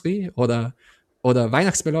Kreuzfahrtschiffindustrie? Oder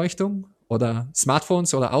Weihnachtsbeleuchtung? Oder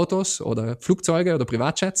Smartphones oder Autos oder Flugzeuge oder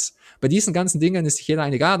Privatjets? Bei diesen ganzen Dingen ist sich jeder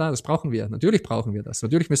einig, das brauchen wir. Natürlich brauchen wir das.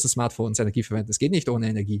 Natürlich müssen Smartphones Energie verwenden. Es geht nicht ohne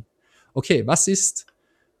Energie. Okay, was ist,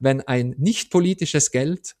 wenn ein nicht politisches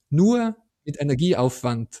Geld nur mit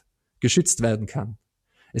Energieaufwand geschützt werden kann?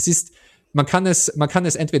 Man kann es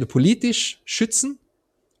entweder politisch schützen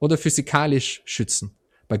oder physikalisch schützen.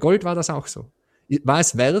 Bei Gold war das auch so. War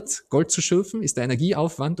es wert, Gold zu schürfen? Ist der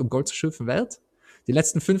Energieaufwand, um Gold zu schürfen, wert? Die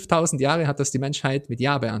letzten 5000 Jahre hat das die Menschheit mit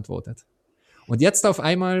Ja beantwortet. Und jetzt auf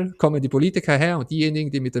einmal kommen die Politiker her und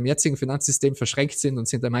diejenigen, die mit dem jetzigen Finanzsystem verschränkt sind und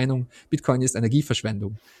sind der Meinung, Bitcoin ist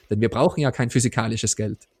Energieverschwendung. Denn wir brauchen ja kein physikalisches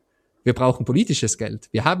Geld. Wir brauchen politisches Geld.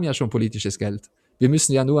 Wir haben ja schon politisches Geld. Wir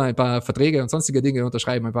müssen ja nur ein paar Verträge und sonstige Dinge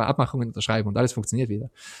unterschreiben, ein paar Abmachungen unterschreiben und alles funktioniert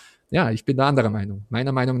wieder. Ja, ich bin da anderer Meinung.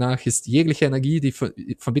 Meiner Meinung nach ist jegliche Energie, die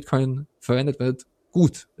von Bitcoin verwendet wird,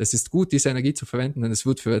 gut. Es ist gut, diese Energie zu verwenden, denn es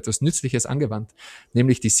wird für etwas Nützliches angewandt,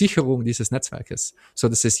 nämlich die Sicherung dieses Netzwerkes, so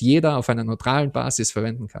dass es jeder auf einer neutralen Basis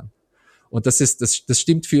verwenden kann. Und das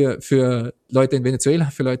stimmt für Leute in Venezuela,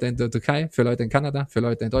 für Leute in der Türkei, für Leute in Kanada, für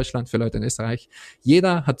Leute in Deutschland, für Leute in Österreich.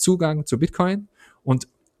 Jeder hat Zugang zu Bitcoin und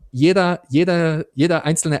jeder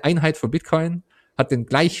einzelne Einheit von Bitcoin hat den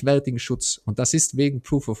gleichwertigen Schutz. Und das ist wegen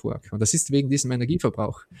Proof of Work. Und das ist wegen diesem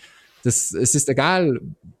Energieverbrauch. Es ist egal,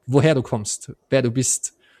 woher du kommst, wer du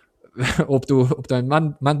bist, ob du ein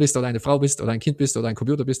Mann bist oder eine Frau bist oder ein Kind bist oder ein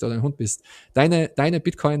Computer bist oder ein Hund bist. Deine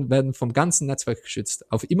Bitcoin werden vom ganzen Netzwerk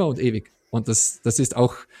geschützt, auf immer und ewig. Und das ist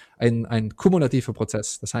auch ein kumulativer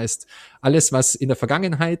Prozess. Das heißt, alles, was in der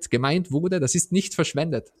Vergangenheit gemeint wurde, das ist nicht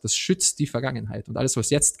verschwendet. Das schützt die Vergangenheit. Und alles, was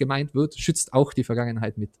jetzt gemeint wird, schützt auch die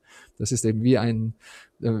Vergangenheit mit. Das ist eben wie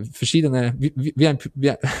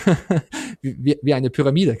wie eine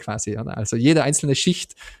Pyramide quasi. Oder? Also jede einzelne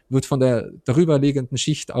Schicht wird von der darüberliegenden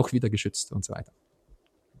Schicht auch wieder geschützt und so weiter.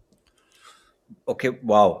 Okay,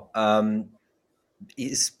 wow.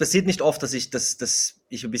 Es passiert nicht oft, dass ich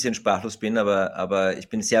ein bisschen sprachlos bin, aber ich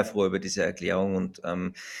bin sehr froh über diese Erklärung und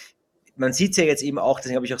man sieht es ja jetzt eben auch,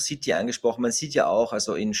 deswegen habe ich auch City angesprochen, man sieht ja auch,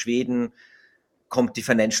 also in Schweden kommt die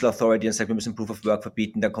Financial Authority und sagt, wir müssen Proof of Work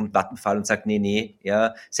verbieten, dann kommt Vattenfall und sagt, nee,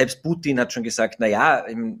 ja, selbst Putin hat schon gesagt,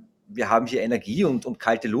 wir haben hier Energie und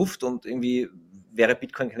kalte Luft und irgendwie wäre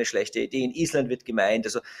Bitcoin keine schlechte Idee, in Island wird gemeint,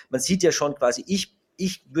 also man sieht ja schon quasi, ich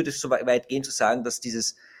würde so weit gehen zu sagen, dass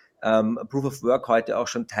dieses Proof of Work heute auch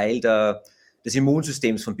schon Teil des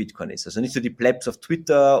Immunsystems von Bitcoin ist. Also nicht nur die Plebs auf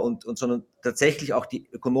Twitter sondern tatsächlich auch die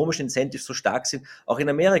ökonomischen Incentives so stark sind. Auch in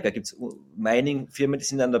Amerika gibt es Mining-Firmen, die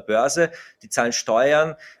sind an der Börse, die zahlen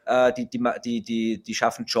Steuern, die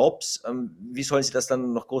schaffen Jobs. Wie sollen sie das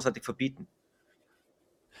dann noch großartig verbieten?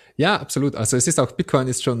 Ja, absolut. Also es ist auch, Bitcoin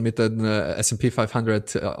ist schon mit den S&P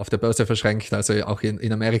 500 auf der Börse verschränkt. Also auch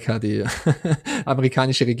in Amerika, die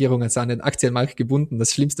amerikanische Regierung ist an den Aktienmarkt gebunden.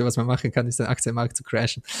 Das Schlimmste, was man machen kann, ist den Aktienmarkt zu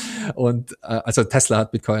crashen. Und also Tesla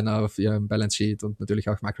hat Bitcoin auf ihrem Balance Sheet und natürlich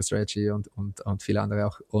auch MicroStrategy und viele andere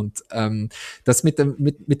auch. Und das mit dem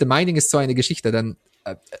Mining ist so eine Geschichte, denn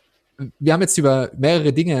wir haben jetzt über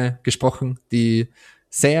mehrere Dinge gesprochen, die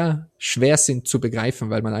sehr schwer sind zu begreifen,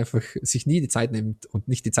 weil man einfach sich nie die Zeit nimmt und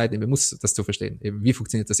nicht die Zeit nehmen muss, das zu verstehen. Eben, wie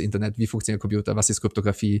funktioniert das Internet, wie funktioniert Computer, was ist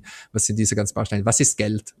Kryptographie, was sind diese ganzen Bausteine, was ist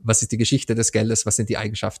Geld, was ist die Geschichte des Geldes, was sind die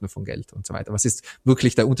Eigenschaften von Geld und so weiter. Was ist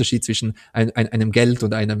wirklich der Unterschied zwischen einem Geld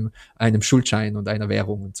und einem Schuldschein und einer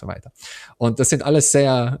Währung und so weiter. Und das sind alles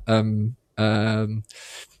sehr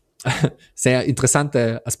sehr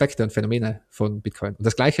interessante Aspekte und Phänomene von Bitcoin. Und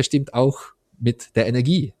das Gleiche stimmt auch mit der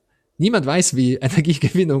Energie. Niemand weiß, wie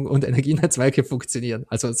Energiegewinnung und Energienetzwerke funktionieren.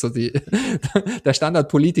 Also so der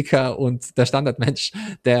Standardpolitiker und der Standardmensch,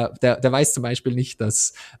 der weiß zum Beispiel nicht,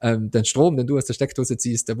 dass den Strom, den du aus der Steckdose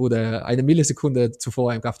ziehst, der wurde eine Millisekunde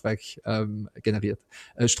zuvor im Kraftwerk generiert.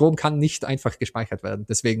 Strom kann nicht einfach gespeichert werden.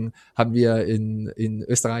 Deswegen haben wir in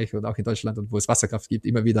Österreich und auch in Deutschland und wo es Wasserkraft gibt,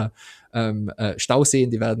 immer wieder Stauseen,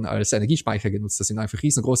 die werden als Energiespeicher genutzt. Das sind einfach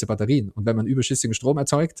riesengroße Batterien. Und wenn man überschüssigen Strom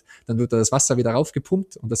erzeugt, dann wird das Wasser wieder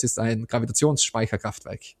raufgepumpt und das ist ein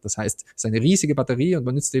Gravitationsspeicherkraftwerk. Das heißt, es ist eine riesige Batterie und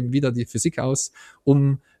man nutzt eben wieder die Physik aus,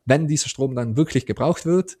 wenn dieser Strom dann wirklich gebraucht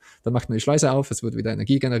wird, dann macht man die Schleuse auf, es wird wieder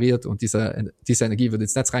Energie generiert und diese Energie wird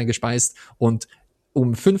ins Netz reingespeist und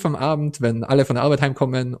um 5 am Abend, wenn alle von der Arbeit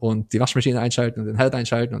heimkommen und die Waschmaschine einschalten und den Herd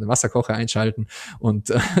einschalten und den Wasserkocher einschalten und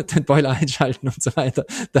den Boiler einschalten und so weiter,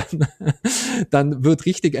 dann wird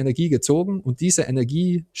richtig Energie gezogen und diese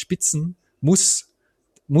Energiespitzen muss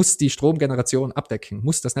die Stromgeneration abdecken,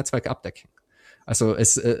 muss das Netzwerk abdecken. Also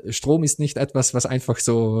Strom ist nicht etwas, was einfach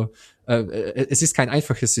so, es ist kein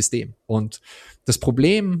einfaches System. Und das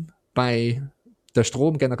Problem bei der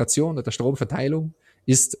Stromgeneration oder der Stromverteilung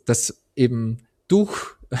ist, dass eben durch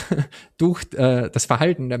das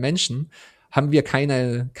Verhalten der Menschen haben wir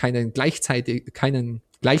keinen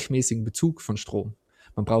gleichmäßigen Bezug von Strom.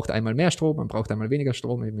 Man braucht einmal mehr Strom, man braucht einmal weniger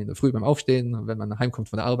Strom, eben in der Früh beim Aufstehen, wenn man heimkommt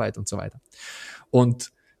von der Arbeit und so weiter.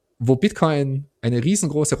 Und wo Bitcoin eine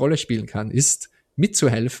riesengroße Rolle spielen kann, ist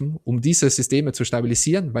mitzuhelfen, um diese Systeme zu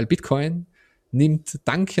stabilisieren, weil Bitcoin nimmt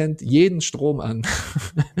dankend jeden Strom an.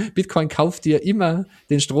 Bitcoin kauft dir immer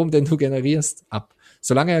den Strom, den du generierst, ab.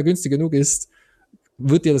 Solange er günstig genug ist,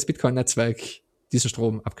 wird dir das Bitcoin-Netzwerk diesen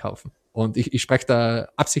Strom abkaufen. Und ich spreche da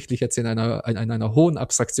absichtlich jetzt in einer hohen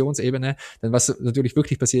Abstraktionsebene, denn was natürlich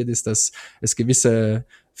wirklich passiert ist, dass es gewisse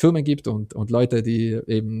Firmen gibt und Leute, die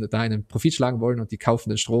eben da einen Profit schlagen wollen und die kaufen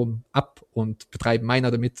den Strom ab und betreiben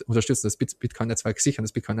Miner damit, unterstützen das Bitcoin-Netzwerk, sichern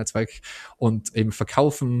das Bitcoin-Netzwerk und eben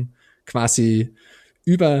verkaufen quasi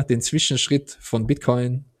über den Zwischenschritt von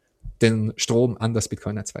Bitcoin den Strom an das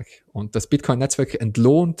Bitcoin-Netzwerk. Und das Bitcoin-Netzwerk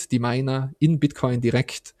entlohnt die Miner in Bitcoin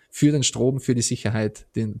direkt für den Strom, für die Sicherheit,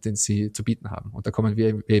 den sie zu bieten haben. Und da kommen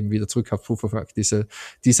wir eben wieder zurück auf Proof of Work. Diese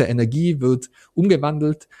Energie wird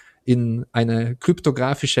umgewandelt in eine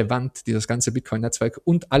kryptografische Wand, die das ganze Bitcoin-Netzwerk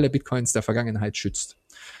und alle Bitcoins der Vergangenheit schützt.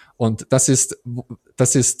 Und das ist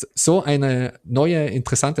so eine neue,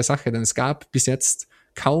 interessante Sache, denn es gab bis jetzt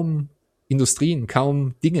kaum Industrien,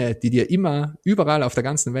 kaum Dinge, die dir immer überall auf der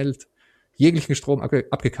ganzen Welt jeglichen Strom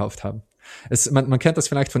abgekauft haben. Man kennt das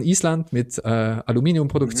vielleicht von Island mit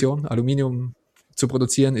Aluminiumproduktion. Aluminium zu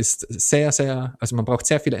produzieren ist also man braucht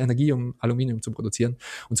sehr viel Energie, um Aluminium zu produzieren.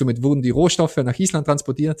 Und somit wurden die Rohstoffe nach Island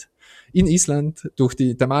transportiert. In Island durch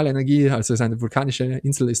die Thermalenergie, also es ist eine vulkanische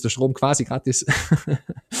Insel, ist der Strom quasi gratis.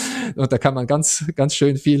 Und da kann man ganz, ganz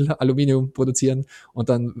schön viel Aluminium produzieren und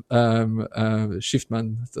dann schifft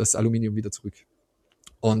man das Aluminium wieder zurück.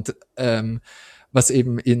 Und was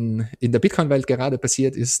eben in der Bitcoin-Welt gerade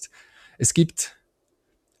passiert ist,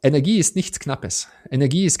 Energie ist nichts Knappes.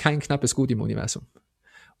 Energie ist kein knappes Gut im Universum.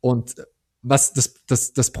 Und was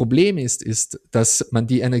das Problem ist, dass man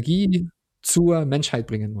die Energie zur Menschheit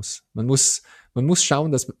bringen muss. Man muss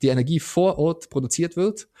schauen, dass die Energie vor Ort produziert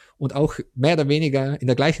wird und auch mehr oder weniger in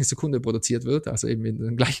der gleichen Sekunde produziert wird, also eben in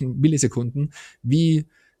den gleichen Millisekunden, wie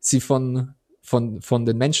sie von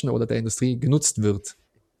den Menschen oder der Industrie genutzt wird.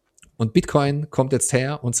 Und Bitcoin kommt jetzt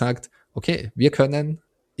her und sagt, okay,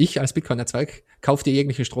 ich als Bitcoin-Netzwerk kaufe dir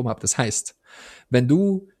jeglichen Strom ab. Das heißt, wenn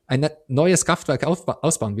du ein neues Kraftwerk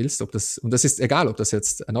ausbauen willst, und das ist egal, ob das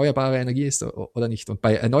jetzt erneuerbare Energie ist oder nicht. Und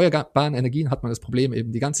bei erneuerbaren Energien hat man das Problem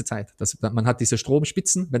eben die ganze Zeit. Man hat diese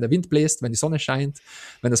Stromspitzen, wenn der Wind bläst, wenn die Sonne scheint,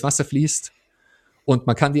 wenn das Wasser fließt und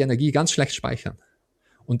man kann die Energie ganz schlecht speichern.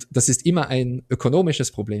 Und das ist immer ein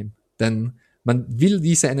ökonomisches Problem, denn man will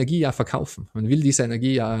diese Energie ja verkaufen. Man will diese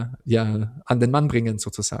Energie ja an den Mann bringen,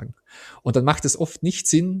 sozusagen. Und dann macht es oft nicht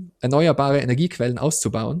Sinn, erneuerbare Energiequellen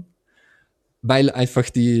auszubauen, weil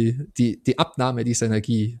einfach die Abnahme dieser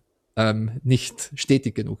Energie nicht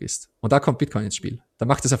stetig genug ist. Und da kommt Bitcoin ins Spiel. Da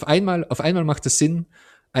macht es auf einmal macht es Sinn,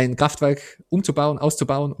 ein Kraftwerk umzubauen,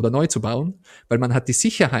 auszubauen oder neu zu bauen, weil man hat die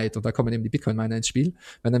Sicherheit, und da kommen eben die Bitcoin-Miner ins Spiel.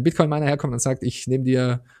 Wenn ein Bitcoin-Miner herkommt und sagt, ich nehme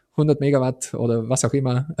dir 100 Megawatt oder was auch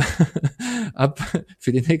immer ab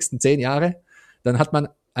für die nächsten 10 Jahre, dann hat man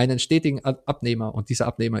einen stetigen Abnehmer und dieser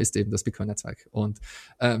Abnehmer ist eben das Bitcoin-Netzwerk. Und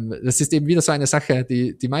das ist eben wieder so eine Sache,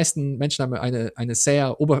 die meisten Menschen haben eine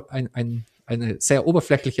sehr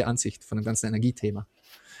oberflächliche Ansicht von dem ganzen Energiethema.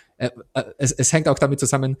 Es hängt auch damit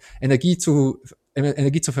zusammen, Energie zu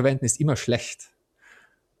verwenden ist immer schlecht.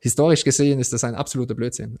 Historisch gesehen ist das ein absoluter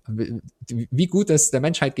Blödsinn. Wie gut es der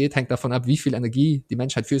Menschheit geht, hängt davon ab, wie viel Energie die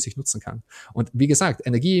Menschheit für sich nutzen kann. Und wie gesagt,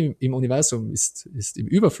 Energie im Universum ist im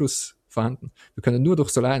Überfluss vorhanden. Wir können nur durch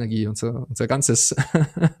Solarenergie unser ganzes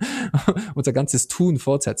Tun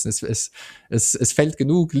fortsetzen. Es fällt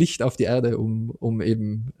genug Licht auf die Erde, um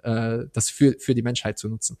eben das für die Menschheit zu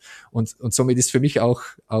nutzen. Und somit ist für mich auch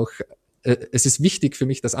es ist wichtig für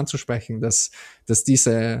mich, das anzusprechen, dass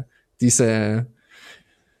diese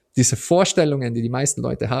Vorstellungen, die meisten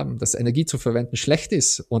Leute haben, dass Energie zu verwenden schlecht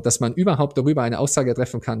ist und dass man überhaupt darüber eine Aussage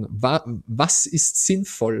treffen kann, was ist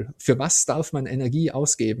sinnvoll, für was darf man Energie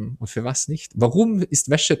ausgeben und für was nicht. Warum ist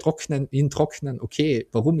Wäsche in Trocknen okay?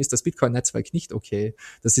 Warum ist das Bitcoin-Netzwerk nicht okay?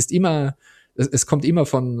 Es kommt immer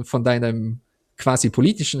von deinem quasi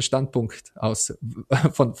politischen Standpunkt aus,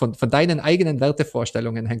 von deinen eigenen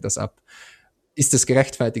Wertevorstellungen hängt das ab. Ist es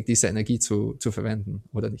gerechtfertigt, diese Energie zu verwenden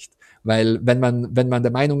oder nicht? Weil wenn man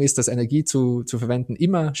der Meinung ist, dass Energie zu verwenden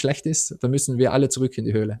immer schlecht ist, dann müssen wir alle zurück in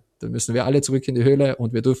die Höhle. Dann müssen wir alle zurück in die Höhle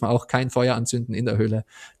und wir dürfen auch kein Feuer anzünden in der Höhle,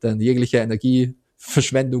 denn jegliche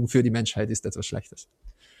Energieverschwendung für die Menschheit ist etwas Schlechtes.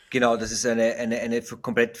 Genau, das ist eine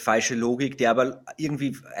komplett falsche Logik, der aber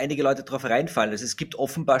irgendwie einige Leute drauf reinfallen. Also es gibt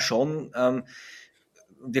offenbar schon,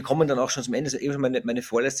 wir kommen dann auch schon zum Ende, das ist eben meine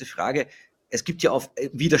vorletzte Frage. Es gibt ja oft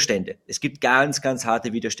Widerstände. Es gibt ganz, ganz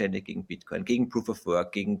harte Widerstände gegen Bitcoin, gegen Proof of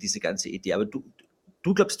Work, gegen diese ganze Idee. Aber du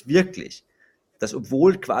glaubst wirklich, dass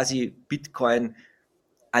obwohl quasi Bitcoin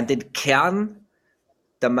an den Kern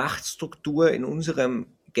der Machtstruktur in unserem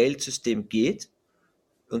Geldsystem geht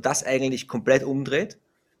und das eigentlich komplett umdreht,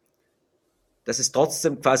 dass es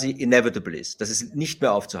trotzdem quasi inevitable ist, dass es nicht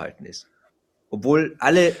mehr aufzuhalten ist. Obwohl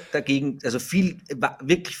alle dagegen, also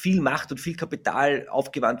wirklich viel Macht und viel Kapital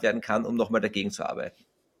aufgewandt werden kann, um nochmal dagegen zu arbeiten.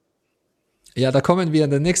 Ja, da kommen wir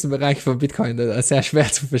in den nächsten Bereich von Bitcoin, der sehr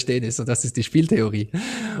schwer zu verstehen ist, und das ist die Spieltheorie.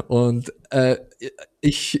 Und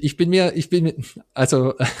ich bin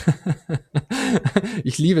also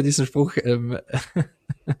ich liebe diesen Spruch.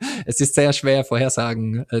 Es ist sehr schwer,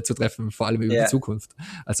 Vorhersagen zu treffen, vor allem über die Zukunft.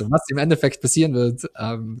 Also was im Endeffekt passieren wird,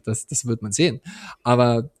 das wird man sehen.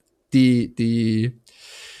 Aber die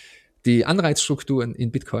Anreizstrukturen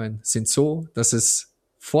in Bitcoin sind so, dass es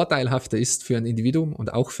vorteilhafter ist für ein Individuum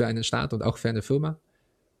und auch für einen Staat und auch für eine Firma,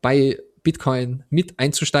 bei Bitcoin mit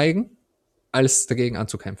einzusteigen, als dagegen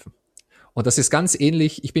anzukämpfen. Und das ist ganz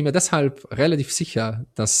ähnlich. Ich bin mir deshalb relativ sicher,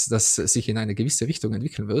 dass das sich in eine gewisse Richtung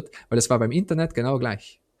entwickeln wird, weil es war beim Internet genau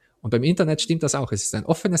gleich. Und beim Internet stimmt das auch. Es ist ein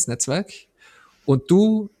offenes Netzwerk und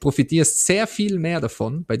du profitierst sehr viel mehr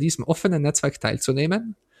davon, bei diesem offenen Netzwerk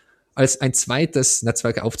teilzunehmen, als ein zweites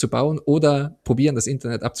Netzwerk aufzubauen oder probieren, das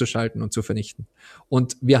Internet abzuschalten und zu vernichten.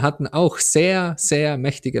 Und wir hatten auch sehr, sehr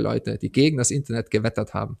mächtige Leute, die gegen das Internet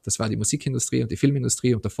gewettert haben. Das war die Musikindustrie und die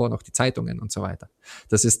Filmindustrie und davor noch die Zeitungen und so weiter.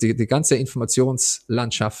 Das ist die ganze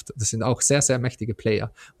Informationslandschaft. Das sind auch sehr, sehr mächtige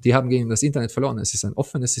Player. Die haben gegen das Internet verloren. Es ist ein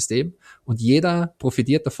offenes System und jeder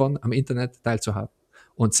profitiert davon, am Internet teilzuhaben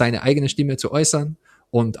und seine eigene Stimme zu äußern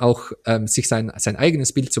und auch sich sein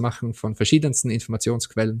eigenes Bild zu machen von verschiedensten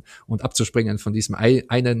Informationsquellen und abzuspringen von diesem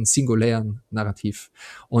einen singulären Narrativ.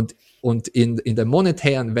 Und in der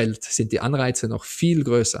monetären Welt sind die Anreize noch viel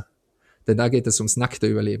größer, denn da geht es ums nackte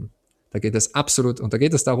Überleben. Da geht es absolut, und da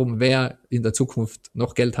geht es darum, wer in der Zukunft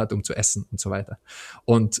noch Geld hat, um zu essen und so weiter.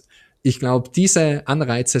 Und ich glaube, diese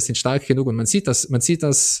Anreize sind stark genug und man sieht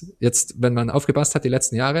das jetzt, wenn man aufgepasst hat die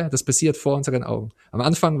letzten Jahre, das passiert vor unseren Augen. Am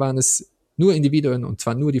Anfang waren es nur Individuen und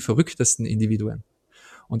zwar nur die verrücktesten Individuen.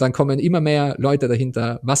 Und dann kommen immer mehr Leute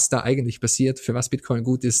dahinter, was da eigentlich passiert, für was Bitcoin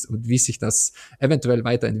gut ist und wie sich das eventuell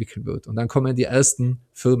weiterentwickeln wird. Und dann kommen die ersten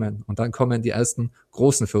Firmen und dann kommen die ersten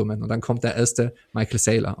großen Firmen und dann kommt der erste Michael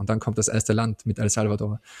Saylor und dann kommt das erste Land mit El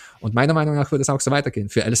Salvador. Und meiner Meinung nach wird es auch so weitergehen.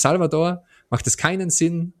 Für El Salvador macht es keinen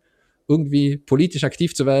Sinn, irgendwie politisch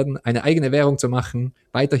aktiv zu werden, eine eigene Währung zu machen,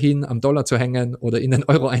 weiterhin am Dollar zu hängen oder in den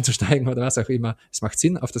Euro einzusteigen oder was auch immer. Es macht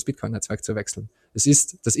Sinn, auf das Bitcoin-Netzwerk zu wechseln. Es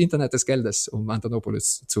ist das Internet des Geldes, um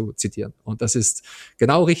Antonopoulos zu zitieren. Und das ist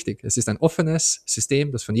genau richtig. Es ist ein offenes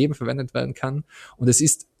System, das von jedem verwendet werden kann. Und es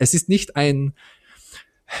ist nicht ein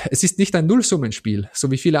Nullsummenspiel,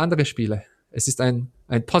 so wie viele andere Spiele. Es ist ein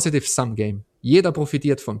Positive-Sum-Game. Jeder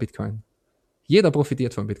profitiert von Bitcoin. Jeder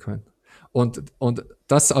profitiert von Bitcoin. Und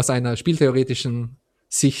das aus einer spieltheoretischen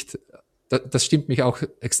Sicht, das stimmt mich auch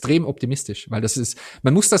extrem optimistisch, weil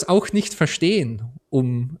man muss das auch nicht verstehen,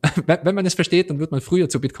 wenn man es versteht, dann wird man früher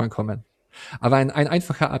zu Bitcoin kommen. Aber ein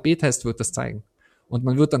einfacher AB-Test wird das zeigen. Und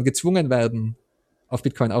man wird dann gezwungen werden, auf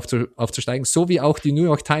Bitcoin aufzusteigen, so wie auch die New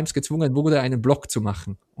York Times gezwungen wurde, einen Blog zu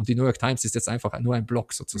machen. Und die New York Times ist jetzt einfach nur ein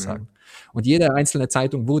Blog sozusagen. Ja. Und jede einzelne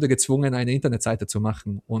Zeitung wurde gezwungen, eine Internetseite zu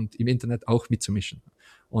machen und im Internet auch mitzumischen.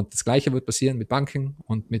 Und das Gleiche wird passieren mit Banken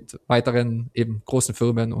und mit weiteren eben großen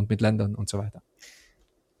Firmen und mit Ländern und so weiter.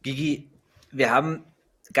 Gigi, wir haben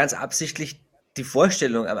ganz absichtlich die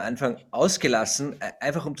Vorstellung am Anfang ausgelassen,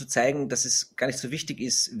 einfach um zu zeigen, dass es gar nicht so wichtig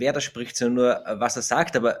ist, wer da spricht, sondern nur, was er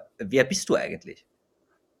sagt. Aber wer bist du eigentlich?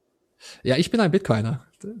 Ja, ich bin ein Bitcoiner.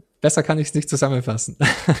 Besser kann ich es nicht zusammenfassen.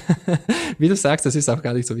 Wie du sagst, das ist auch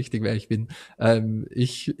gar nicht so wichtig, wer ich bin.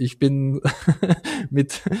 Ich bin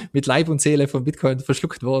mit Leib und Seele von Bitcoin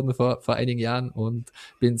verschluckt worden vor einigen Jahren und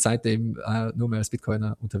bin seitdem nur mehr als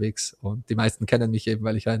Bitcoiner unterwegs. Und die meisten kennen mich eben,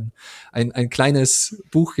 weil ich ein kleines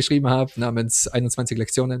Buch geschrieben habe namens 21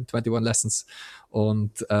 Lektionen, 21 Lessons.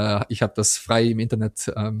 Und ich habe das frei im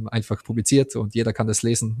Internet einfach publiziert und jeder kann das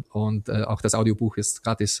lesen. Und auch das Audiobuch ist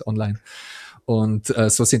gratis online. Und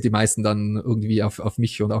so sind die meisten dann irgendwie auf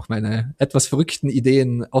mich und auch meine etwas verrückten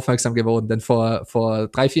Ideen aufmerksam geworden. Denn vor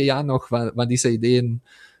 3-4 Jahren noch waren diese Ideen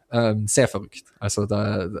sehr verrückt. Also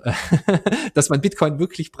dass man Bitcoin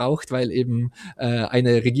wirklich braucht, weil eben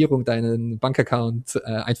eine Regierung deinen Bankaccount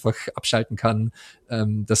einfach abschalten kann.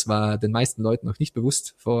 Das war den meisten Leuten noch nicht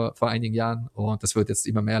bewusst vor einigen Jahren und das wird jetzt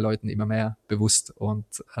immer mehr Leuten immer mehr bewusst und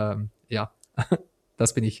ja,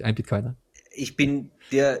 das bin ich, ein Bitcoiner. Ich bin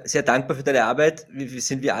dir sehr dankbar für deine Arbeit. Wir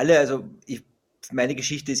sind wir alle. Also meine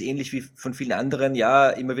Geschichte ist ähnlich wie von vielen anderen. Ja,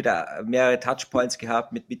 immer wieder mehrere Touchpoints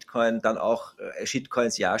gehabt mit Bitcoin, dann auch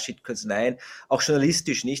Shitcoins ja, Shitcoins nein. Auch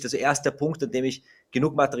journalistisch nicht. Also erst der Punkt, an dem ich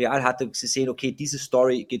genug Material hatte, um zu sehen, okay, diese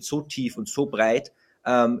Story geht so tief und so breit,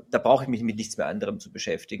 da brauche ich mich mit nichts mehr anderem zu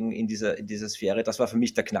beschäftigen in dieser Sphäre. Das war für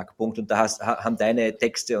mich der Knackpunkt und da haben deine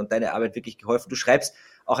Texte und deine Arbeit wirklich geholfen. Du schreibst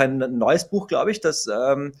auch ein neues Buch, glaube ich, das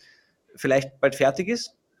vielleicht bald fertig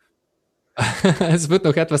ist. Es wird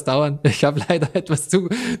noch etwas dauern. Ich habe leider etwas zu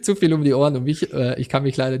viel um die Ohren und ich kann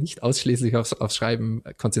mich leider nicht ausschließlich aufs Schreiben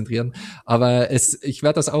konzentrieren. Aber ich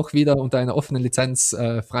werde das auch wieder unter einer offenen Lizenz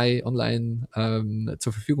frei online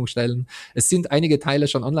zur Verfügung stellen. Es sind einige Teile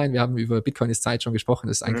schon online. Wir haben über Bitcoin ist Zeit schon gesprochen.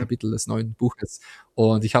 Das ist ein Kapitel des neuen Buches.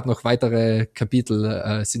 Und ich habe noch weitere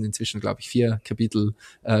Kapitel, sind inzwischen, glaube ich, 4 Kapitel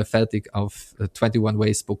fertig. Auf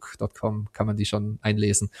 21waysbook.com kann man die schon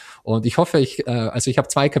einlesen. Und ich hoffe, ich habe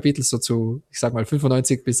 2 Kapitel so zu, ich sag mal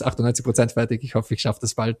 95-98% fertig. Ich hoffe, ich schaffe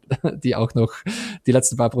das bald, die auch noch die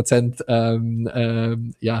letzten paar Prozent über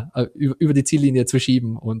die Ziellinie zu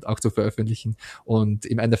schieben und auch zu veröffentlichen. Und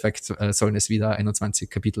im Endeffekt sollen es wieder 21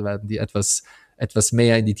 Kapitel werden, die etwas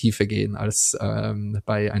mehr in die Tiefe gehen, als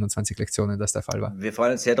bei 21 Lektionen das der Fall war. Wir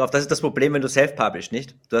freuen uns sehr drauf. Das ist das Problem, wenn du self-publish,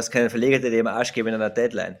 nicht? Du hast keinen Verleger, der dir im Arsch geben in einer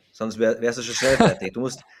Deadline. Sonst wärst du schon schnell fertig. Du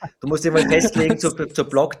musst dir mal festlegen zur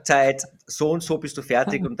Blockzeit, so und so bist du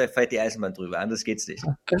fertig und da fällt die Eisenbahn drüber. Anders geht's nicht.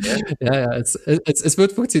 Ja, es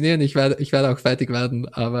wird funktionieren. Ich werde auch fertig werden,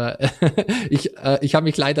 aber ich habe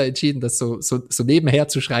mich leider entschieden, das so nebenher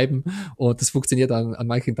zu schreiben und das funktioniert an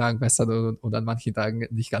manchen Tagen besser und an manchen Tagen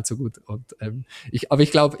nicht ganz so gut. Und ich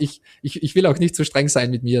glaube, ich will auch nicht zu streng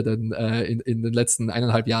sein mit mir, denn in den letzten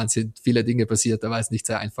 1,5 Jahren sind viele Dinge passiert. Da war es nicht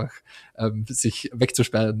sehr einfach, sich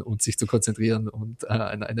wegzusperren und sich zu konzentrieren und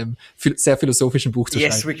an einem sehr philosophischen Buch zu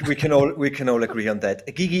schreiben. Yes, we can all agree on that.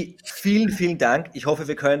 Gigi, vielen, vielen Dank. Ich hoffe,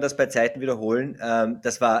 wir können das bei Zeiten wiederholen.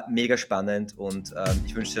 Das war mega spannend und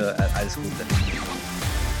ich wünsche dir alles Gute.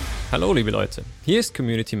 Hallo liebe Leute, hier ist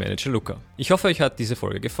Community Manager Luca. Ich hoffe, euch hat diese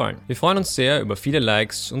Folge gefallen. Wir freuen uns sehr über viele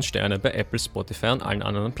Likes und Sterne bei Apple, Spotify und allen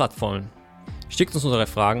anderen Plattformen. Schickt uns eure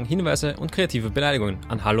Fragen, Hinweise und kreative Beleidigungen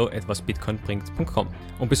an hallo@bitcoinbringt.com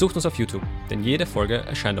und besucht uns auf YouTube, denn jede Folge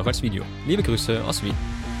erscheint auch als Video. Liebe Grüße aus Wien.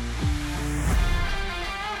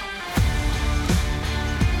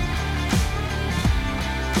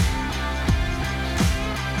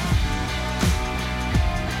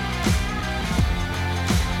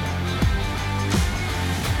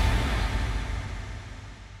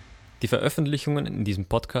 Die Veröffentlichungen in diesem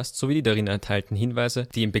Podcast sowie die darin enthaltenen Hinweise,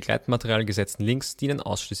 die im Begleitmaterial gesetzten Links dienen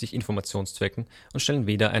ausschließlich Informationszwecken und stellen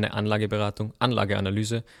weder eine Anlageberatung,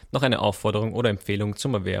 Anlageanalyse noch eine Aufforderung oder Empfehlung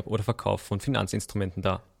zum Erwerb oder Verkauf von Finanzinstrumenten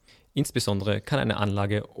dar. Insbesondere kann eine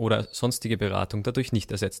Anlage oder sonstige Beratung dadurch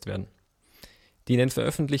nicht ersetzt werden. Die in den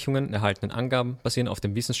Veröffentlichungen erhaltenen Angaben basieren auf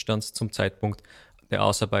dem Wissensstand zum Zeitpunkt der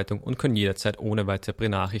Ausarbeitung und können jederzeit ohne weitere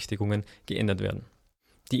Benachrichtigungen geändert werden.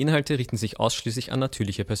 Die Inhalte richten sich ausschließlich an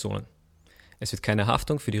natürliche Personen. Es wird keine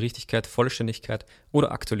Haftung für die Richtigkeit, Vollständigkeit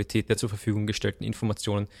oder Aktualität der zur Verfügung gestellten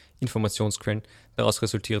Informationen, Informationsquellen, daraus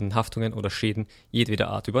resultierenden Haftungen oder Schäden jedweder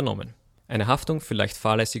Art übernommen. Eine Haftung für leicht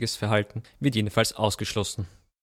fahrlässiges Verhalten wird jedenfalls ausgeschlossen.